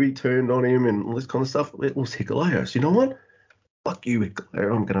 he turned on him and all this kind of stuff. It was Hikuleo. So you know what? Fuck you,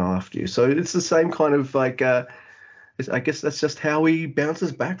 Hikuleo. I'm going to after you. So it's the same kind of like, I guess that's just how he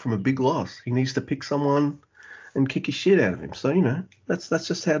bounces back from a big loss. He needs to pick someone and kick his shit out of him. So, that's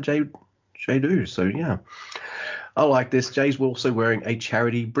just how Jay do. So, yeah. I like this. Jay's also wearing a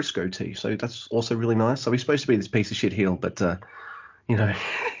charity Briscoe tee. So that's also really nice. So he's supposed to be this piece of shit heel, but,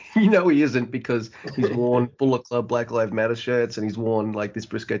 he isn't because he's worn Bullet Club Black Lives Matter shirts and he's worn like this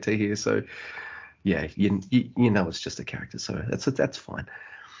Briscoe tee here. So yeah, it's just a character. So that's fine.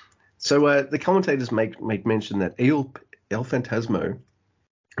 So the commentators make mention that El Phantasmo,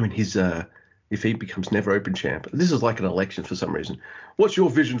 I mean, his if he becomes Never Open champ, this is like an election for some reason. What's your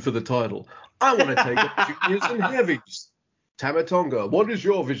vision for the title? I want to take it juniors and heavies. Tama Tonga, what is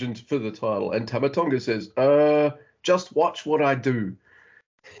your vision for the title? And Tama Tonga says, just watch what I do.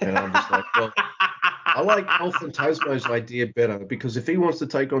 And I'm just like, well, I like El Phantasmo's idea better because if he wants to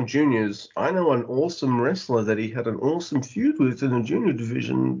take on juniors, I know an awesome wrestler that he had an awesome feud with in the junior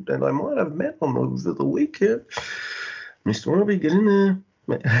division that I might have met on over the weekend. Mr. Robbie, get in there.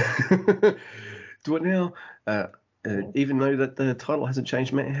 Do it now. Even though that the title hasn't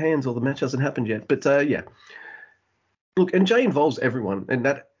changed hands or the match hasn't happened yet. But yeah. Look, and Jay involves everyone, and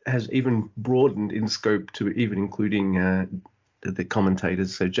that has even broadened in scope to even including the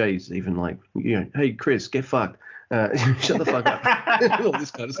commentators. So Jay's even like, hey, Chris, get fucked. Shut the fuck up. All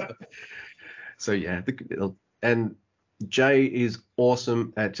this kind of stuff. So, yeah. And Jay is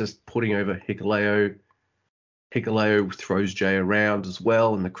awesome at just putting over Hikuleo. Hikuleo throws Jay around as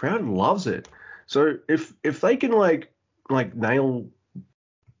well, and the crowd loves it. So if they can like nail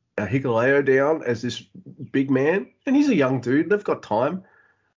Hikuleo down as this big man, and he's a young dude, they've got time.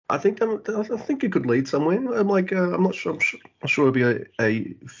 I think it could lead somewhere. I'm like, I'm not sure. I'm sure he'll be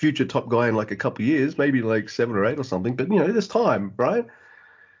a future top guy in like a couple of years, maybe like 7 or 8 or something. But there's time, right?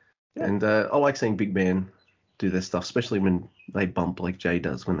 Yeah. And I like seeing big men do their stuff, especially when they bump like Jay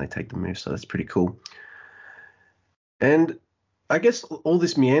does when they take the move. So that's pretty cool. And I guess all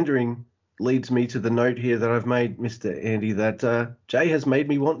this meandering leads me to the note here that I've made, Mr. Andy, that Jay has made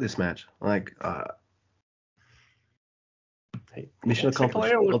me want this match. Like. Mission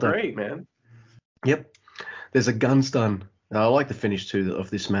accomplished. Well done. Great, man. Yep. There's a gun stun. I like the finish too of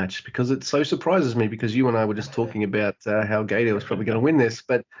this match because it so surprises me because you and I were just talking about how Gato was probably going to win this,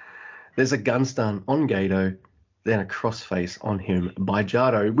 but there's a gun stun on Gato, then a crossface on him by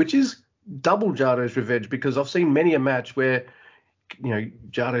Jado, which is double Jado's revenge because I've seen many a match where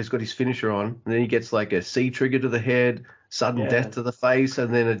Jado's got his finisher on and then he gets like a C trigger to the head, sudden death to the face,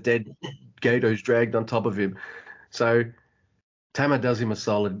 and then a dead Gato's dragged on top of him. So Tama does him a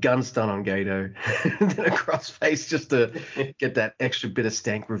solid gun stun on Gato, and then a crossface just to get that extra bit of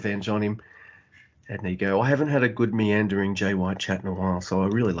stank revenge on him. And there you go. I haven't had a good meandering Jay White chat in a while, so I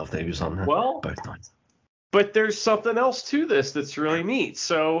really love that he was on both nights. But there's something else to this that's really neat.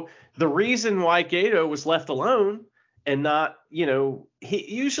 So the reason why Gato was left alone and not, the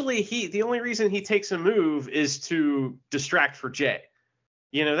only reason he takes a move is to distract for Jay.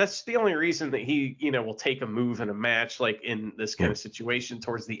 That's the only reason that he, will take a move in a match like in this kind of situation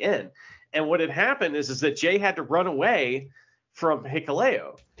towards the end. And what had happened is that Jay had to run away from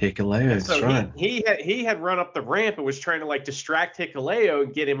Hikuleo. Hikuleo, And so that's right. he had run up the ramp and was trying to like distract Hikuleo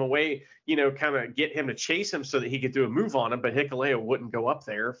and get him away, kind of get him to chase him so that he could do a move on him. But Hikuleo wouldn't go up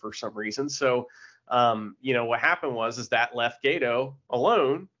there for some reason. So, what happened was that left Gato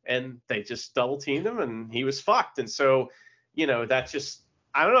alone, and they just double teamed him, and he was fucked. And so, that just,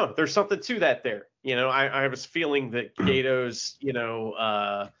 I don't know. There's something to that there. I was feeling that Gato's,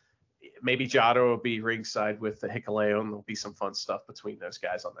 maybe Jado will be ringside with the Hikuleo, and there'll be some fun stuff between those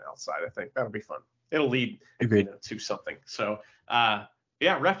guys on the outside. I think that'll be fun. It'll lead to something. So,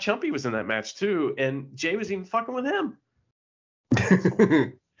 Ref Chumpy was in that match too, and Jay was even fucking with him.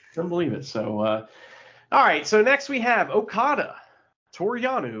 Couldn't believe it. So, all right. So next we have Okada, Toru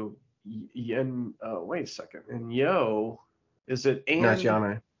Yano, and wait a second, and is it? And no, it's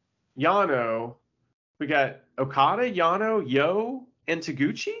Yano. Yano. We got Okada, Yano, and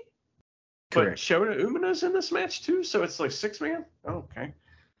Taguchi. But Shota Umina's in this match too, so it's like 6-man? Oh, okay.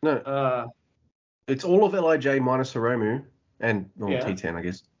 No. It's all of LIJ minus Hiromu and T10, I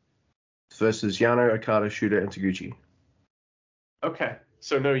guess. Versus Yano, Okada, Shota, and Taguchi. Okay.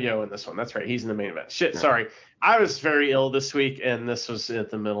 So no in this one. That's right. He's in the main event. Shit, sorry. I was very ill this week, and this was at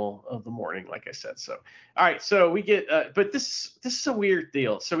the middle of the morning, like I said. So, all right. So we get, but this is a weird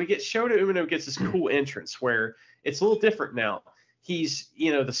deal. So we get Shota Umino gets this cool entrance where it's a little different now. He's,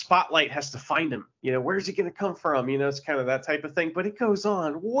 the spotlight has to find him. Where's he going to come from? It's kind of that type of thing. But it goes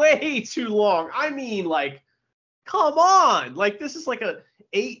on way too long. I mean, like, come on. Like, this is like a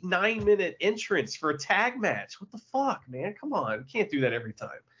 8-9 minute entrance for a tag match. What the fuck, man? Come on. You can't do that every time.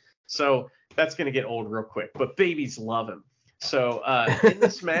 So that's going to get old real quick. But babies love him. So in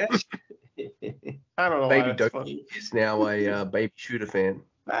this match, I don't know. Baby Doki is now a Baby Shooter fan.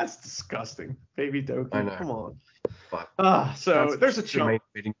 That's disgusting. Baby Doki. I know. Come on. So there's a chump.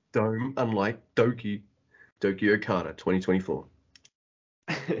 Dome, unlike Doki Okada 2024.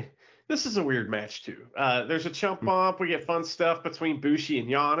 This is a weird match too. There's a chump bump. We get fun stuff between Bushi and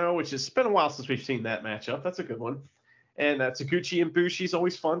Yano, which has been a while since we've seen that matchup. That's a good one. And Taguchi and Bushi is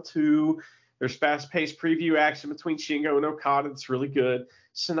always fun too. There's fast-paced preview action between Shingo and Okada. It's really good.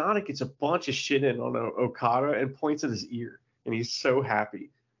 Sonata gets a bunch of shit in on Okada and points at his ear, and he's so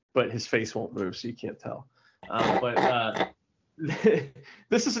happy, but his face won't move, so you can't tell. But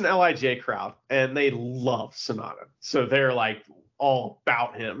this is an LIJ crowd, and they love Sonata. So they're like all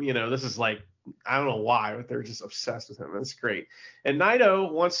about him. This is like, I don't know why, but they're just obsessed with him. That's great. And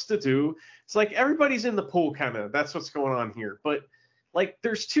Naito wants to it's like everybody's in the pool kind of. That's what's going on here. But like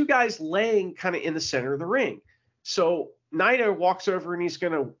there's two guys laying kind of in the center of the ring. So Naito walks over and he's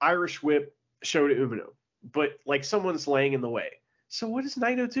going to Irish whip Shota Umino. But like someone's laying in the way. So what does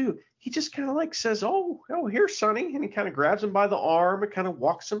Naito do? He just kind of like says, oh, here's Sonny. And he kind of grabs him by the arm and kind of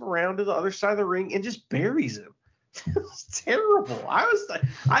walks him around to the other side of the ring and just buries him. It's terrible. I was like,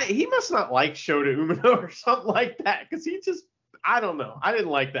 he must not like Shota Umino or something like that. Because he just, I don't know. I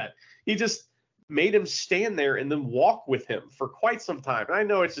didn't like that. He just made him stand there and then walk with him for quite some time. And I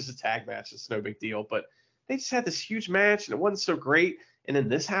know it's just a tag match. It's no big deal. But they just had this huge match and it wasn't so great. And then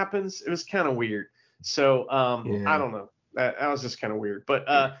this happens. It was kind of weird. So I don't know. That was just kind of weird.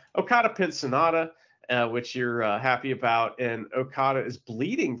 But Okada pins Sonata, which you're happy about. And Okada is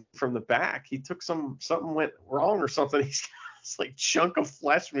bleeding from the back. He took something went wrong or something. He's got this like chunk of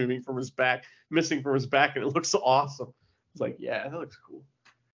flesh missing from his back, and it looks awesome. It's like, yeah, that looks cool.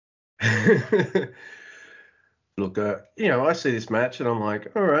 Look, I see this match and I'm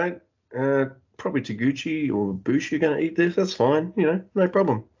like, all right, probably Taguchi or Bushi are going to eat this. That's fine. No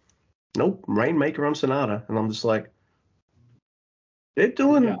problem. Nope, Rainmaker on Sonata. And I'm just like, are you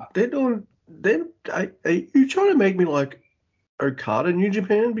trying to make me like Okada New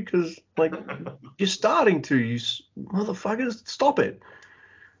Japan? Because like you're starting to, you motherfuckers, stop it.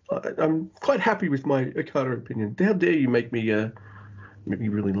 I'm quite happy with my Okada opinion. How dare you make me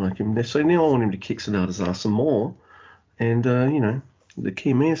really like him? So now I want him to kick Sonata's ass some more. And the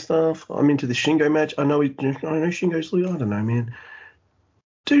Kiyomiya stuff. I'm into the Shingo match. I know Shingo's I don't know, man.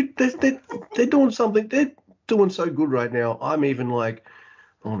 Dude, they're doing something. They're doing so good right now. I'm even like,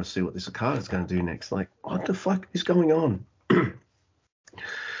 I want to see what this Okada's going to do next. Like, what the fuck is going on?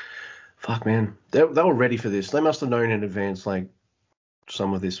 Fuck, man. They were ready for this. They must have known in advance, like,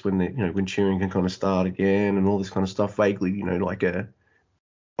 some of this when when cheering can kind of start again and all this kind of stuff vaguely, like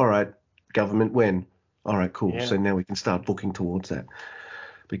all right, government when? All right, cool. Yeah. So now we can start looking towards that.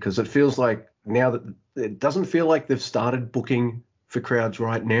 Because it feels like now that it doesn't feel like they've started booking for crowds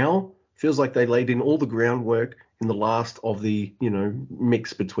right now. Feels like they laid in all the groundwork in the last of the,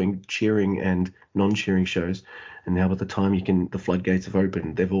 mix between cheering and non-cheering shows. And now by the time the floodgates have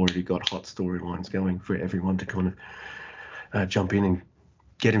opened, they've already got hot storylines going for everyone to kind of jump in and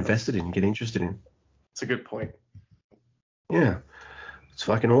get invested in, get interested in. It's a good point. Yeah, it's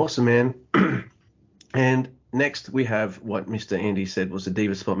fucking awesome, man. And next we have what Mr. Andy said was a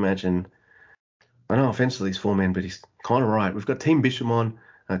Diva spot match, and I know offense to these 4 men, but he's kind of right. We've got Team Bishamon,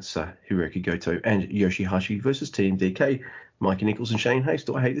 that's Hiroki Goto and Yoshihashi versus Team DK, Mikey Nicholls and Shane Haste.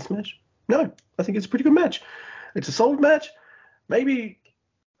 Do I hate this match? No, I think it's a pretty good match. It's a solid match. Maybe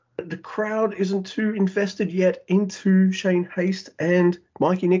the crowd isn't too invested yet into Shane Haste and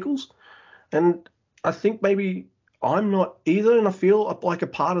Mikey Nicholls, and I think maybe I'm not either, and I feel like a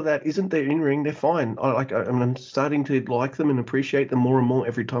part of that isn't their in-ring. They're fine. I'm starting to like them and appreciate them more and more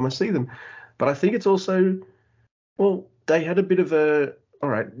every time I see them. But I think it's also, well, they had a bit of a, all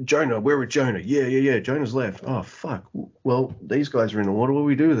right, Jonah, where with Jonah? Yeah, Jonah's left. Oh, fuck. Well, these guys are in the water. What do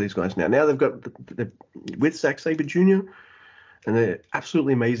we do with these guys now? Now they've got, they're with Zack Sabre Jr., and they're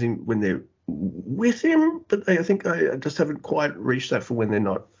absolutely amazing when they're with him, but I think I just haven't quite reached that for when they're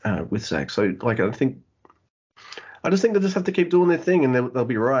not with Zack. So, like, I just think they just have to keep doing their thing, and they'll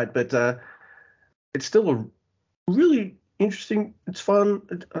be right. But it's still a really interesting. It's fun,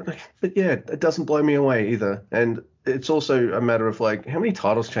 but yeah, it doesn't blow me away either. And it's also a matter of like, how many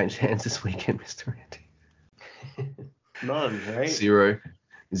titles changed hands this weekend, Mr. Andy? None, right?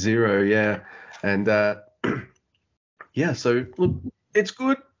 Zero, yeah. And yeah, so look, it's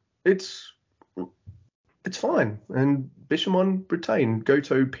good. It's fine. And Bishamon retain.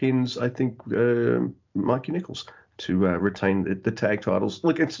 Goto pins, I think, Mikey Nicholls to retain the tag titles.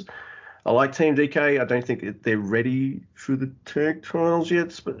 Look, I like Team DK. I don't think they're ready for the tag titles yet,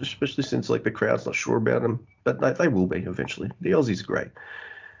 especially since like the crowd's not sure about them. But they will be eventually. The Aussies are great.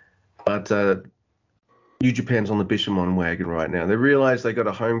 But New Japan's on the Bishamon wagon right now. They realize they got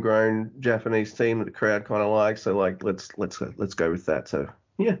a homegrown Japanese team that the crowd kind of likes. So like, let's go with that. So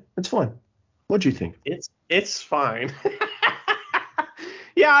yeah, it's fine. What do you think? It's fine.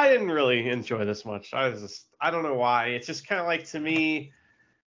 Yeah, I didn't really enjoy this much. I don't know why. It's just kind of like, to me,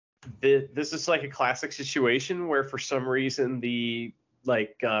 this is like a classic situation where for some reason the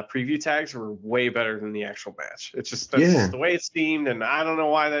preview tags were way better than the actual match. It's just just the way it seemed, and I don't know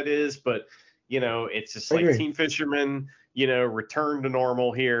why that is, but it's just like Team Fisherman, returned to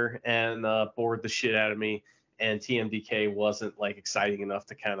normal here and bored the shit out of me, and TMDK wasn't like exciting enough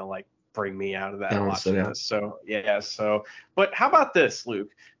to kind of like bring me out of that watching this. So yeah, but how about this, Luke?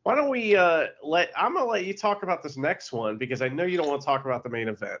 Why don't we I'm gonna let you talk about this next one, because I know you don't want to talk about the main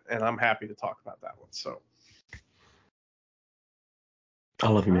event, and I'm happy to talk about that one. So I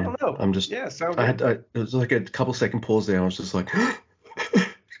love you, man. I don't know. I'm just it was like a couple second pause there. I was just like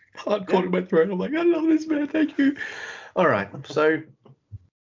hard caught in my throat. I'm like, I love this, man. Thank you. All right, so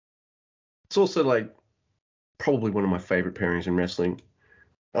it's also like probably one of my favorite pairings in wrestling.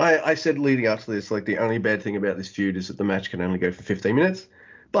 I said leading up to this, like, the only bad thing about this feud is that the match can only go for 15 minutes.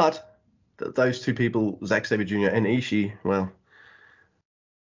 But those two people, Zack Sabre Jr. and Ishii, well,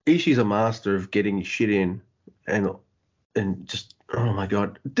 Ishii's a master of getting his shit in and just, oh my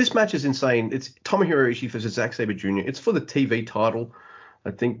God. This match is insane. It's Tomohiro Ishii versus Zack Sabre Jr. It's for the TV title.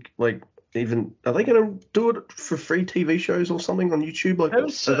 I think, like, even, are they going to do it for free TV shows or something on YouTube? Like, are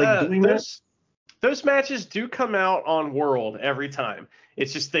they doing that? Those matches do come out on World every time.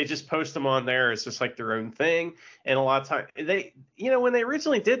 It's just they just post them on there. It's just like their own thing. And a lot of times they, when they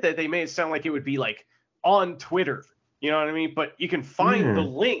originally did that, they made it sound like it would be like on Twitter. You know what I mean? But you can find the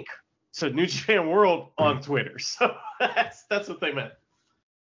link to New Japan World on Twitter. So that's what they meant.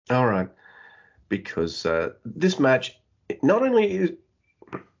 All right. Because this match, not only is,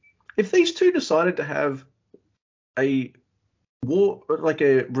 if these two decided to have a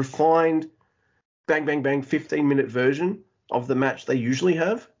refined bang, bang, bang 15-minute version of the match they usually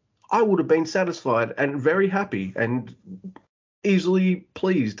have, I would have been satisfied and very happy and easily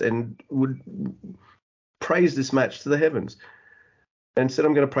pleased and would praise this match to the heavens. And instead,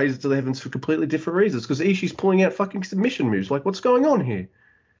 I'm going to praise it to the heavens for completely different reasons, because Ishii's pulling out fucking submission moves. Like, what's going on here?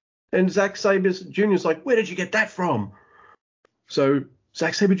 And Zack Sabre Jr. is like, where did you get that from? So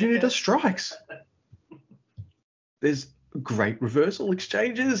Zack Sabre Jr. does strikes. There's great reversal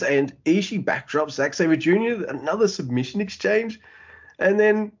exchanges, and Ishii backdrops Zack Sabre Jr., another submission exchange, and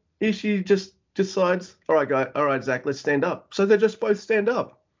then Ishii just decides, all right, Zack, let's stand up. So they just both stand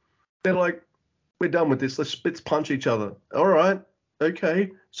up. They're like, we're done with this. Let's punch each other. All right,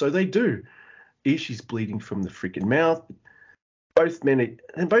 okay. So they do. Ishii's bleeding from the freaking mouth. Both men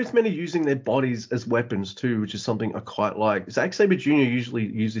are using their bodies as weapons too, which is something I quite like. Zack Sabre Jr. usually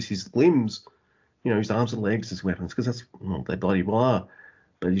uses his limbs, his arms and legs as weapons, because that's they bloody well are.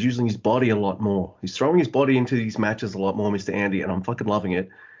 But he's using his body a lot more. He's throwing his body into these matches a lot more, Mr. Andy, and I'm fucking loving it.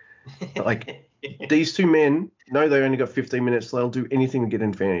 Like, these two men know they only got 15 minutes, so they'll do anything to get an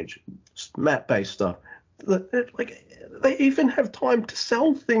advantage. Mat-based stuff. Like, they even have time to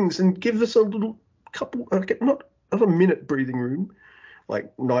sell things and give us a little couple, not a minute breathing room,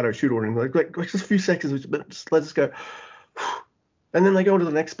 like Naito shoot or anything, like just a few seconds, but just let us go. And then they go to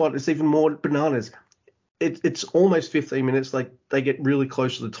the next spot. It's even more bananas. It's almost 15 minutes. Like, they get really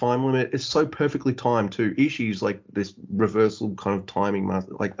close to the time limit. It's so perfectly timed too. Ishii's like this reversal kind of timing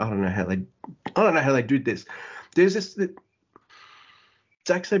master. Like, I don't know how they do this. There's this.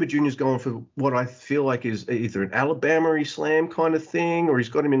 Zack Sabre Jr.'s going for what I feel like is either an Alabama slam kind of thing, or he's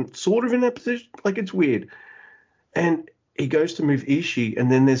got him in sort of in that position. Like, it's weird. And he goes to move Ishii,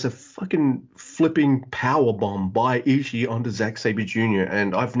 and then there's a fucking flipping power bomb by Ishii onto Zack Sabre Jr.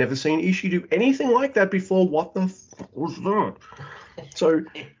 And I've never seen Ishii do anything like that before. What the fuck was that? So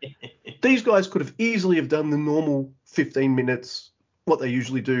these guys could have easily have done the normal 15 minutes, what they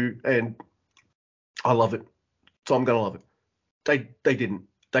usually do, and I love it. So I'm gonna love it. They didn't.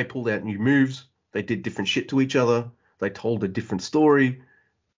 They pulled out new moves. They did different shit to each other. They told a different story.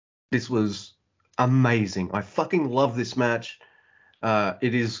 This was amazing. I fucking love this match.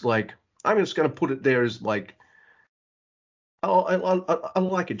 It is like, I'm just going to put it there as like, I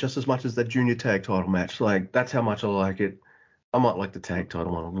like it just as much as that junior tag title match. Like, that's how much I like it. I might like the tag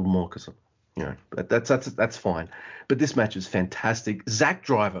title one a little more because, you know, that's fine. But this match is fantastic. Zack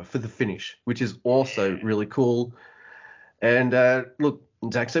Driver for the finish, which is also really cool. And look,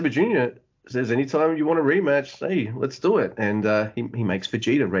 Zack Sabre Jr. says, anytime you want a rematch, hey, let's do it. And he makes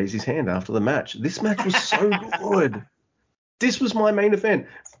Vegeta raise his hand after the match. This match was so good. This was my main event.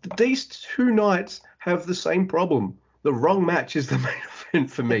 These two nights have the same problem. The wrong match is the main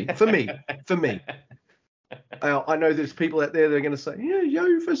event for me. I know there's people out there that are going to say, yeah,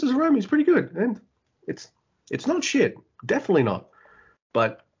 Yo versus Romy is pretty good. And it's not shit. Definitely not.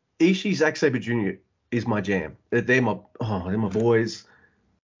 But Ishii, Zack Sabre Jr. is my jam. They're my boys.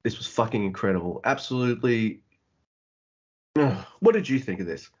 This was fucking incredible. Absolutely. What did you think of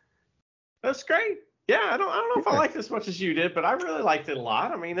this? That's great. Yeah, I don't know if I liked it as much as you did, but I really liked it a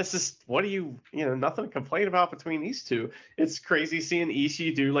lot. I mean, this is, what do you nothing to complain about between these two. It's crazy seeing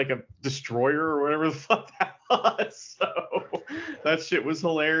Ishii do like a destroyer or whatever the fuck that was. So that shit was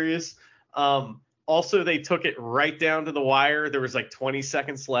hilarious. Also, they took it right down to the wire. There was like 20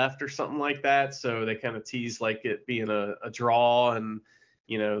 seconds left or something like that. So they kind of teased like it being a draw and,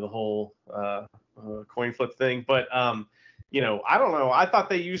 the whole coin flip thing. But, I don't know. I thought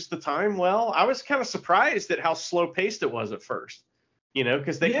they used the time well. I was kind of surprised at how slow paced it was at first,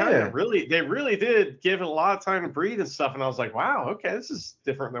 because they really did give it a lot of time to breathe and stuff. And I was like, wow, okay, this is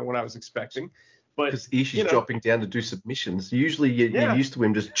different than what I was expecting. But because Ishii's dropping down to do submissions. Usually you're used to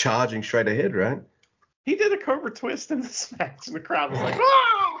him just charging straight ahead, right? He did a Cobra twist in this match, and the crowd was like,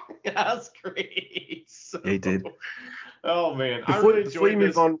 "Oh, that's great!" So, he did. Oh man, before you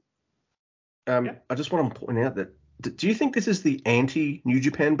move on, I just want to point out that, do you think this is the anti-New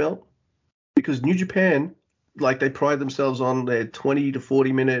Japan belt? Because New Japan, like, they pride themselves on their 20 to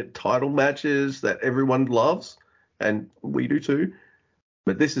 40 minute title matches that everyone loves, and we do too.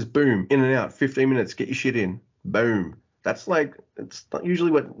 But this is boom, in and out, 15 minutes, get your shit in, boom. That's like, it's not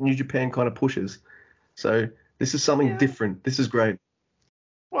usually what New Japan kind of pushes. So this is something different. This is great.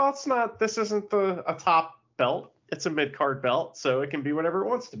 Well, it's not. This isn't a top belt. It's a mid-card belt, so it can be whatever it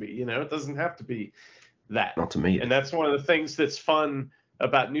wants to be. It doesn't have to be that. Not to me. And that's one of the things that's fun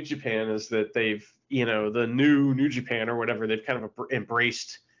about New Japan is that they've, the new New Japan or whatever, they've kind of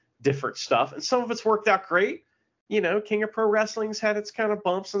embraced different stuff, and some of it's worked out great. King of Pro Wrestling's had its kind of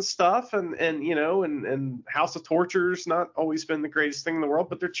bumps and stuff, and House of Torture's not always been the greatest thing in the world,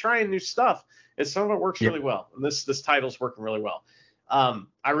 but they're trying new stuff, and some of it works really well. And this title's working really well.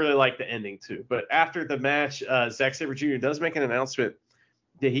 I really like the ending too. But after the match, Zack Sabre Jr. does make an announcement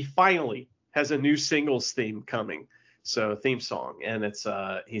that he finally has a new singles theme coming. So theme song, and it's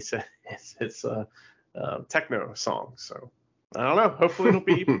he said it's a techno song. So I don't know. Hopefully it'll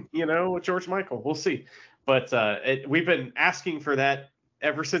be George Michael. We'll see. But we've been asking for that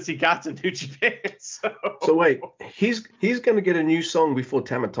ever since he got to New Japan. So wait, he's going to get a new song before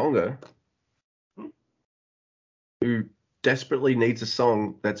Tama Tonga, who desperately needs a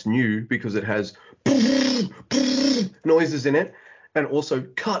song that's new because it has noises in it, and also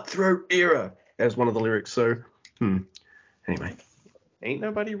Cutthroat Era as one of the lyrics. So anyway, ain't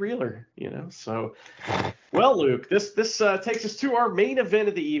nobody realer, So, well, Luke, this takes us to our main event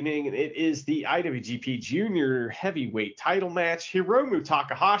of the evening, and it is the IWGP Junior Heavyweight Title match. Hiromu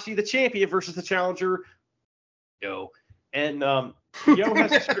Takahashi, the champion, versus the challenger, Yo. And Yo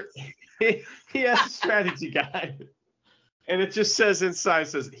has he has a strategy guide, and it just says inside,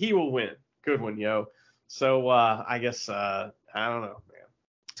 he will win. Good one, yo. So I guess I don't know, man.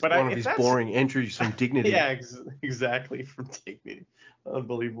 But One of his boring entries from Dignity. Yeah, exactly, from Dignity.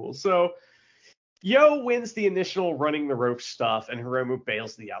 Unbelievable. So Yo wins the initial running the rope stuff, and Hiromu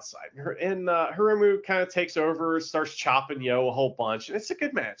bails to the outside. And Hiromu kind of takes over, starts chopping Yo a whole bunch, and it's a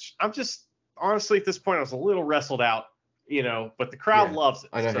good match. I'm just, honestly, at this point, I was a little wrestled out, but the crowd loves it.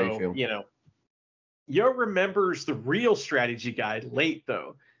 I know how you feel. Yo remembers the real strategy guide late,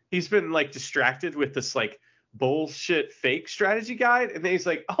 though. He's been, distracted with this, bullshit fake strategy guide, and then he's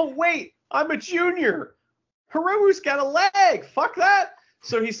like, oh, wait, I'm a junior. Hiromu's got a leg. Fuck that.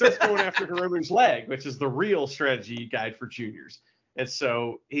 So he starts going after Hiromu's leg, which is the real strategy guide for juniors. And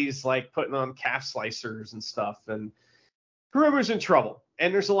so he's putting on calf slicers and stuff, and Hiromu's in trouble.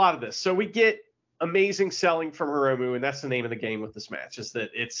 And there's a lot of this. So we get amazing selling from Hiromu, and that's the name of the game with this match, is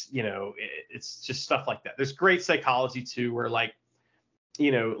that it's, it's just stuff like that. There's great psychology too, where the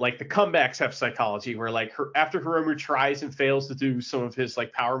comebacks have psychology, where after Hiromu tries and fails to do some of his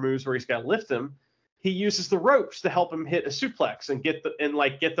power moves where he's got to lift him, he uses the ropes to help him hit a suplex and get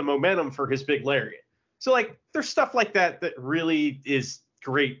the momentum for his big lariat. So there's stuff like that really is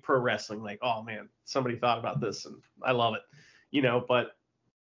great pro wrestling. Oh man, somebody thought about this and I love it, but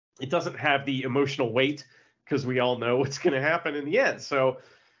it doesn't have the emotional weight because we all know what's going to happen in the end. So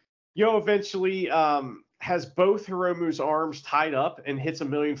Yo eventually has both Hiromu's arms tied up and hits a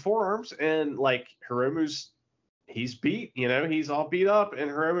million forearms, and he's beat, he's all beat up, and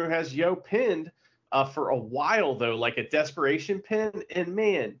Hiromu has Yo pinned. For a while, though, like a desperation pin. And,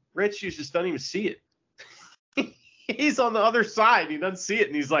 man, Red Shoes just doesn't even see it. He's on the other side. He doesn't see it.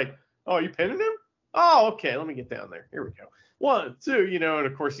 And he's like, oh, you pinning him? Oh, okay. Let me get down there. Here we go. 1, 2, and,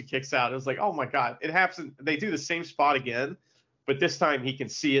 of course, he kicks out. It was like, oh, my God. It happens. They do the same spot again, but this time he can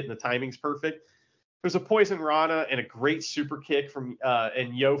see it, and the timing's perfect. There's a Poison Rana and a great super kick from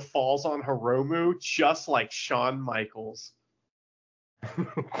and Yo falls on Hiromu just like Shawn Michaels.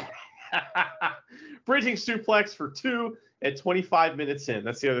 Bridging suplex for 2 at 25 minutes in.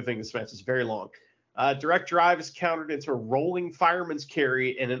 That's the other thing. This match is very long. Direct drive is countered into a rolling fireman's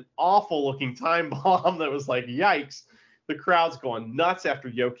carry and an awful looking time bomb that was like, yikes. The crowd's going nuts after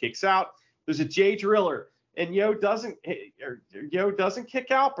Yo kicks out. There's a J Driller, and Yo doesn't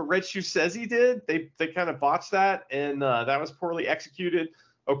kick out, but Red Shoe says he did. They kind of botched that, and that was poorly executed.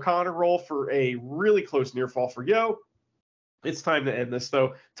 O'Connor roll for a really close near fall for Yo. It's time to end this,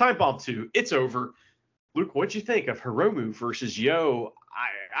 though. Time Bomb 2, it's over. Luke, what'd you think of Hiromu versus Yo?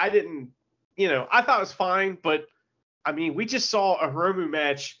 I didn't, I thought it was fine, but, I mean, we just saw a Hiromu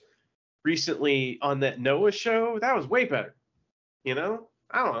match recently on that Noah show. That was way better. I don't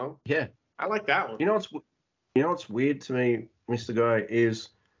know. Yeah. I like that one. You know what's weird to me, Mr. Guy, is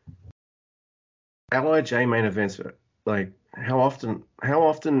LIJ main events, how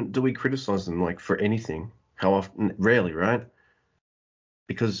often do we criticize them, for anything? How often? Rarely, right?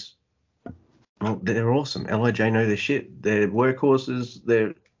 Because, they're awesome. LIJ know their shit. They're workhorses.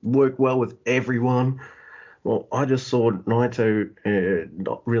 They work well with everyone. Well, I just saw Naito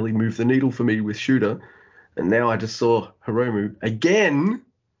not really move the needle for me with Shooter. And now I just saw Hiromu again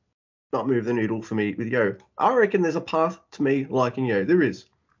not move the needle for me with Yo. I reckon there's a path to me liking Yo. There is.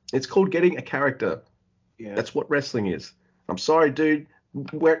 It's called getting a character. Yeah. That's what wrestling is. I'm sorry, dude.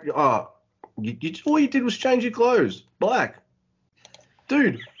 All you did was change your clothes. Black.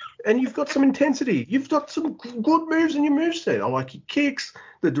 Dude. And you've got some intensity. You've got some good moves in your moveset. I like your kicks.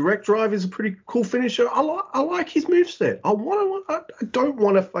 The direct drive is a pretty cool finisher. I like his moveset. I don't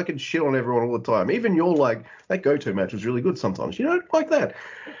want to fucking shit on everyone all the time. Even your, that go-to match was really good sometimes. Like that.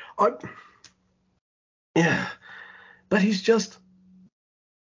 Yeah. But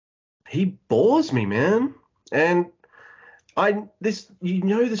he bores me, man. And this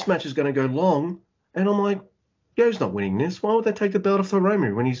match is going to go long, and I'm like, Yo's not winning this. Why would they take the belt off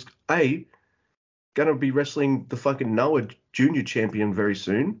Hiromu when he's going to be wrestling the fucking Noah Junior champion very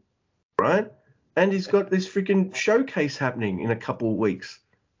soon, right? And he's got this freaking showcase happening in a couple of weeks.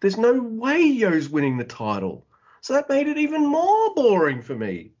 There's no way Yo's winning the title. So that made it even more boring for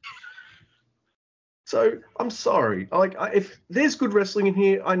me. So I'm sorry. If there's good wrestling in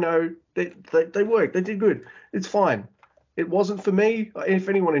here, I know they work. They did good. It's fine. It wasn't for me. If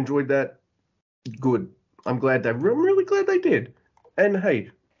anyone enjoyed that, good. I'm really glad they did. And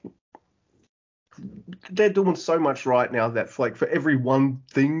hey, they're doing so much right now that for every one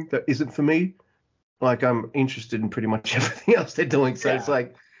thing that isn't for me, I'm interested in pretty much everything else they're doing. So it's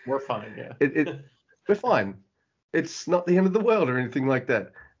we're fine. Yeah, we're fine. It's not the end of the world or anything like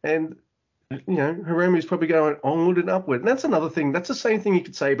that. And Hiromu's probably going onward and upward. And that's another thing. That's the same thing you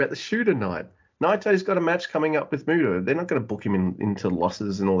could say about the Shooter night. Naito's got a match coming up with Muto. They're not going to book him into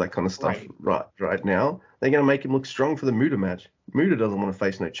losses and all that kind of stuff right now. They're going to make him look strong for the Muto match. Muto doesn't want to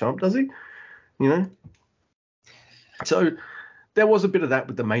face no chump, does he? You know? So there was a bit of that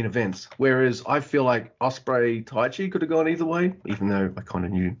with the main events, whereas I feel like Ospreay Taichi could have gone either way, even though I kind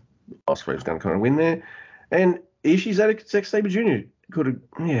of knew Ospreay was going to kind of win there. And Ishii Zack Sabre Jr. could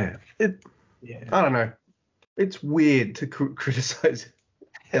have, I don't know. It's weird to criticize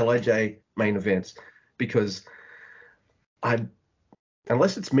LIJ main events because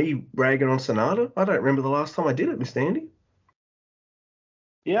unless it's me ragging on Sonata, I don't remember the last time I did it, Mr. Andy.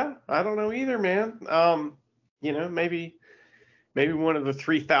 Yeah, I don't know either, man. Maybe one of the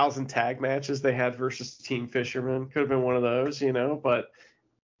 3,000 tag matches they had versus Team Fisherman could have been one of those, but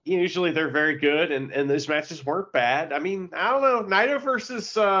usually they're very good and those matches weren't bad. I mean, I don't know. Naito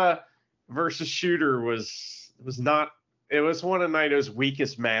versus Shooter was not. It was one of Naito's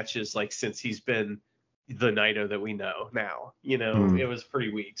weakest matches, like since he's been the Naito that we know now. It was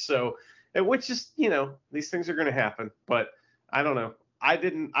pretty weak. So, which is, these things are going to happen. But I don't know. I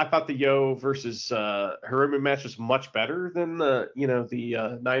thought the Yo versus Hiromu match was much better than the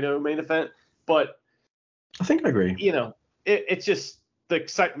Naito main event. But I think I agree. It's just the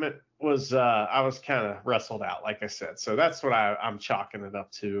excitement was I was kind of wrestled out, like I said. So that's what I'm chalking it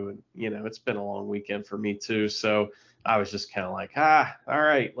up to. And, it's been a long weekend for me too. So I was just kind of like, all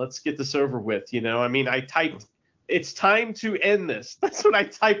right, let's get this over with. I mean, I typed, it's time to end this. That's what I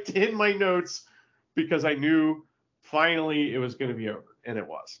typed in my notes because I knew finally it was going to be over. And it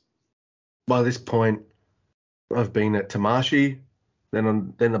was. By this point, I've been at Tamashi,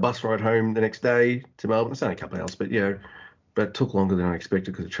 then the bus ride home the next day to Melbourne. It's only a couple of hours, but it took longer than I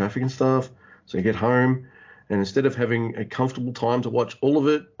expected because of traffic and stuff. So I get home, and instead of having a comfortable time to watch all of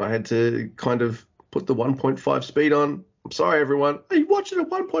it, I had to kind of put the 1.5 speed on. I'm sorry, everyone. Are you watching at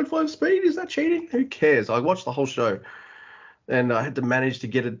 1.5 speed? Is that cheating? Who cares? I watched the whole show, and I had to manage to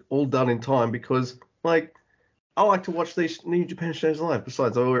get it all done in time because, I like to watch these New Japan shows live.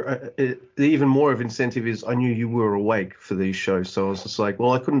 Besides, the even more of incentive is I knew you were awake for these shows. So I was just like,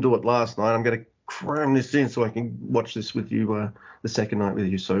 well, I couldn't do it last night. I'm going to cram this in so I can watch this with you the second night with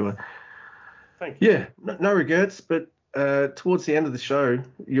you. So, thank you. Yeah, no regrets. But towards the end of the show,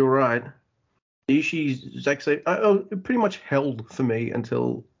 you're right. Ishii, Zack Sabre, it pretty much held for me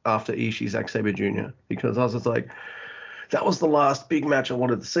until after Ishii, Zack Sabre Jr. because I was just like, that was the last big match I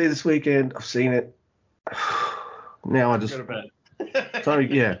wanted to see this weekend. I've seen it. Now I just go to bed. So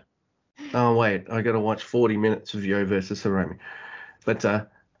yeah. Oh wait, I got to watch 40 minutes of Yo versus Hiromu. But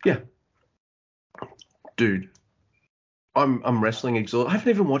yeah, dude, I'm wrestling exhausted. I haven't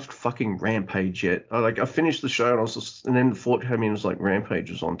even watched fucking Rampage yet. I finished the show and then the thought came in and was like Rampage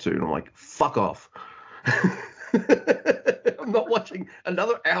was on too, and I'm like, fuck off. I'm not watching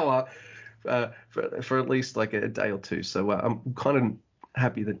another hour for at least like a day or two. So I'm kind of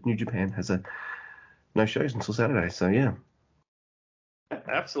happy that New Japan has no shows until Saturday, so yeah.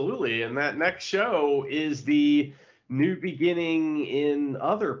 Absolutely, and that next show is the New Beginning in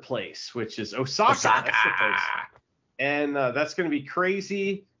Other Place, which is Osaka. That's the place. And that's going to be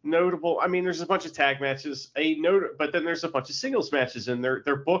crazy, notable. I mean, there's a bunch of tag matches, but then there's a bunch of singles matches, and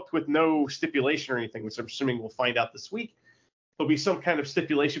they're booked with no stipulation or anything, which I'm assuming we'll find out this week. There'll be some kind of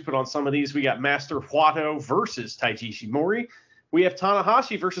stipulation put on some of these. We got Master Wato versus Taiji Ishimori. We have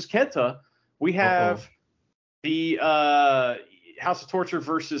Tanahashi versus Kenta. We have the House of Torture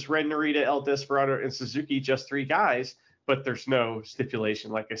versus Red Narita, El Desperado, and Suzuki, just 3 guys, but there's no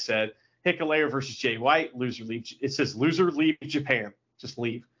stipulation, like I said. Hikuleo versus Jay White, loser leave. It says loser leave Japan. Just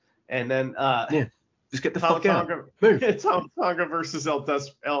leave. And then just get the fuck out. Tom Tonga versus El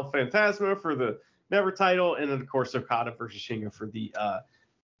Fantasma for the Never title, and then of course Okada versus Shingo for the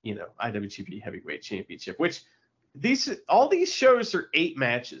IWGP Heavyweight Championship. Which all these shows are 8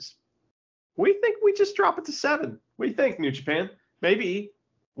 matches. We think we just drop it to 7. What do you think, New Japan? Maybe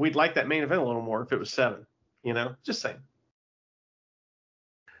we'd like that main event a little more if it was 7. Just saying.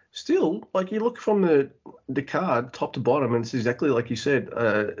 Still, you look from the card top to bottom, and it's exactly like you said.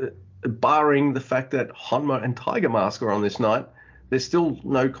 Barring the fact that Honma and Tiger Mask are on this night, there's still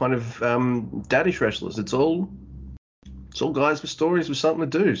no kind of daddish wrestlers. It's all guys with stories with something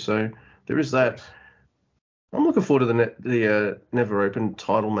to do. So there is that. I'm looking forward to the Never Open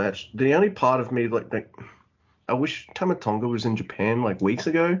title match. The only part of me, I wish Tama Tonga was in Japan weeks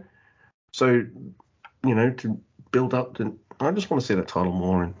ago. So, to build up to, I just want to see that title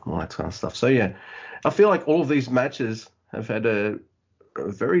more and all that kind of stuff. So yeah, I feel like all of these matches have had a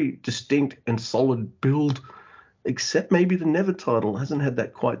very distinct and solid build, except maybe the Never title hasn't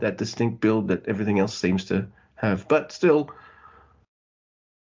had quite that distinct build that everything else seems to have. But still,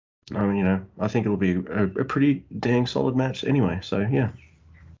 I mean, I think it'll be a pretty dang solid match anyway. So yeah.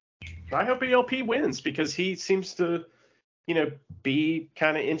 I hope ELP wins because he seems to, be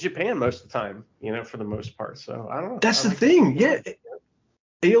kind of in Japan most of the time, for the most part. So I don't know. That's the thing. Yeah.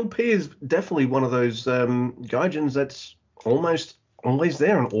 ELP is definitely one of those gaijins that's almost always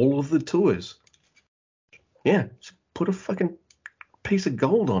there on all of the tours. Yeah. Just put a fucking piece of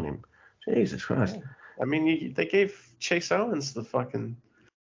gold on him. Jesus Christ. I mean, they gave Chase Owens the fucking,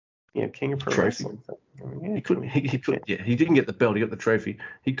 King of Pro Trophy. Wrestling. He couldn't. Yeah, he didn't get the belt. He got the trophy.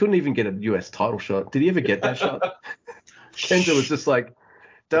 He couldn't even get a US title shot. Did he ever get that shot? Kenta was just like,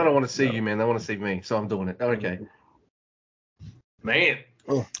 "Don't want to see you, man. They want to see me, so I'm doing it." Okay. Man,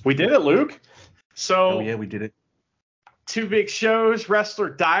 we did it, Luke. So yeah, we did it. 2 big shows, Wrestler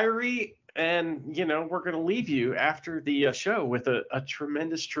Diary, and we're going to leave you after the show with a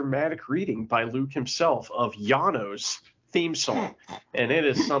tremendous dramatic reading by Luke himself of Yano's theme song, and it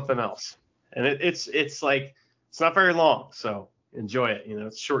is something else. And it's like, it's not very long, so enjoy it.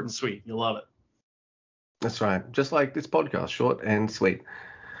 It's short and sweet. You'll love it. That's right. Just like this podcast, short and sweet.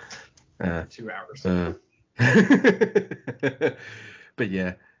 2 hours. But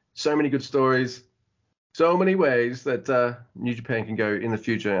yeah, so many good stories, so many ways that New Japan can go in the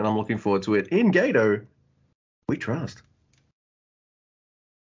future, and I'm looking forward to it. In Gato, we trust.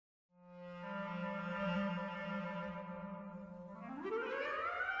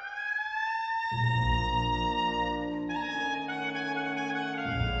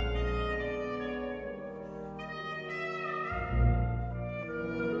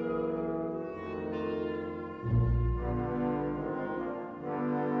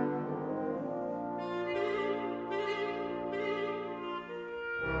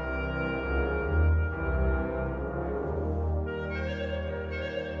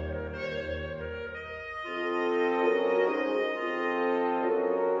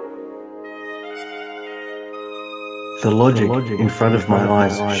 The logic in front of my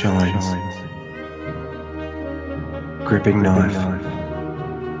eyes shines. Gripping knife.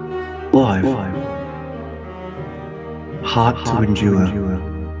 Live. Heart to endure.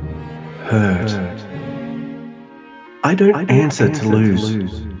 Hurt. I don't answer to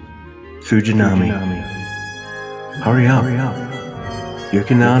lose. Fujinami. Hurry up.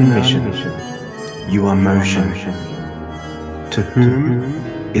 Yukinan mission. You are motion. To whom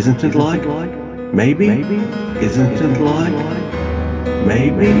isn't it like? Maybe? Isn't it like?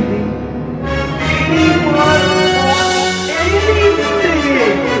 Maybe? Anyone wants anything?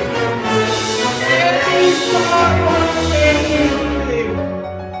 Anyone wants anything?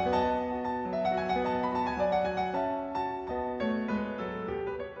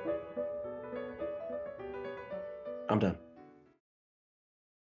 I'm done.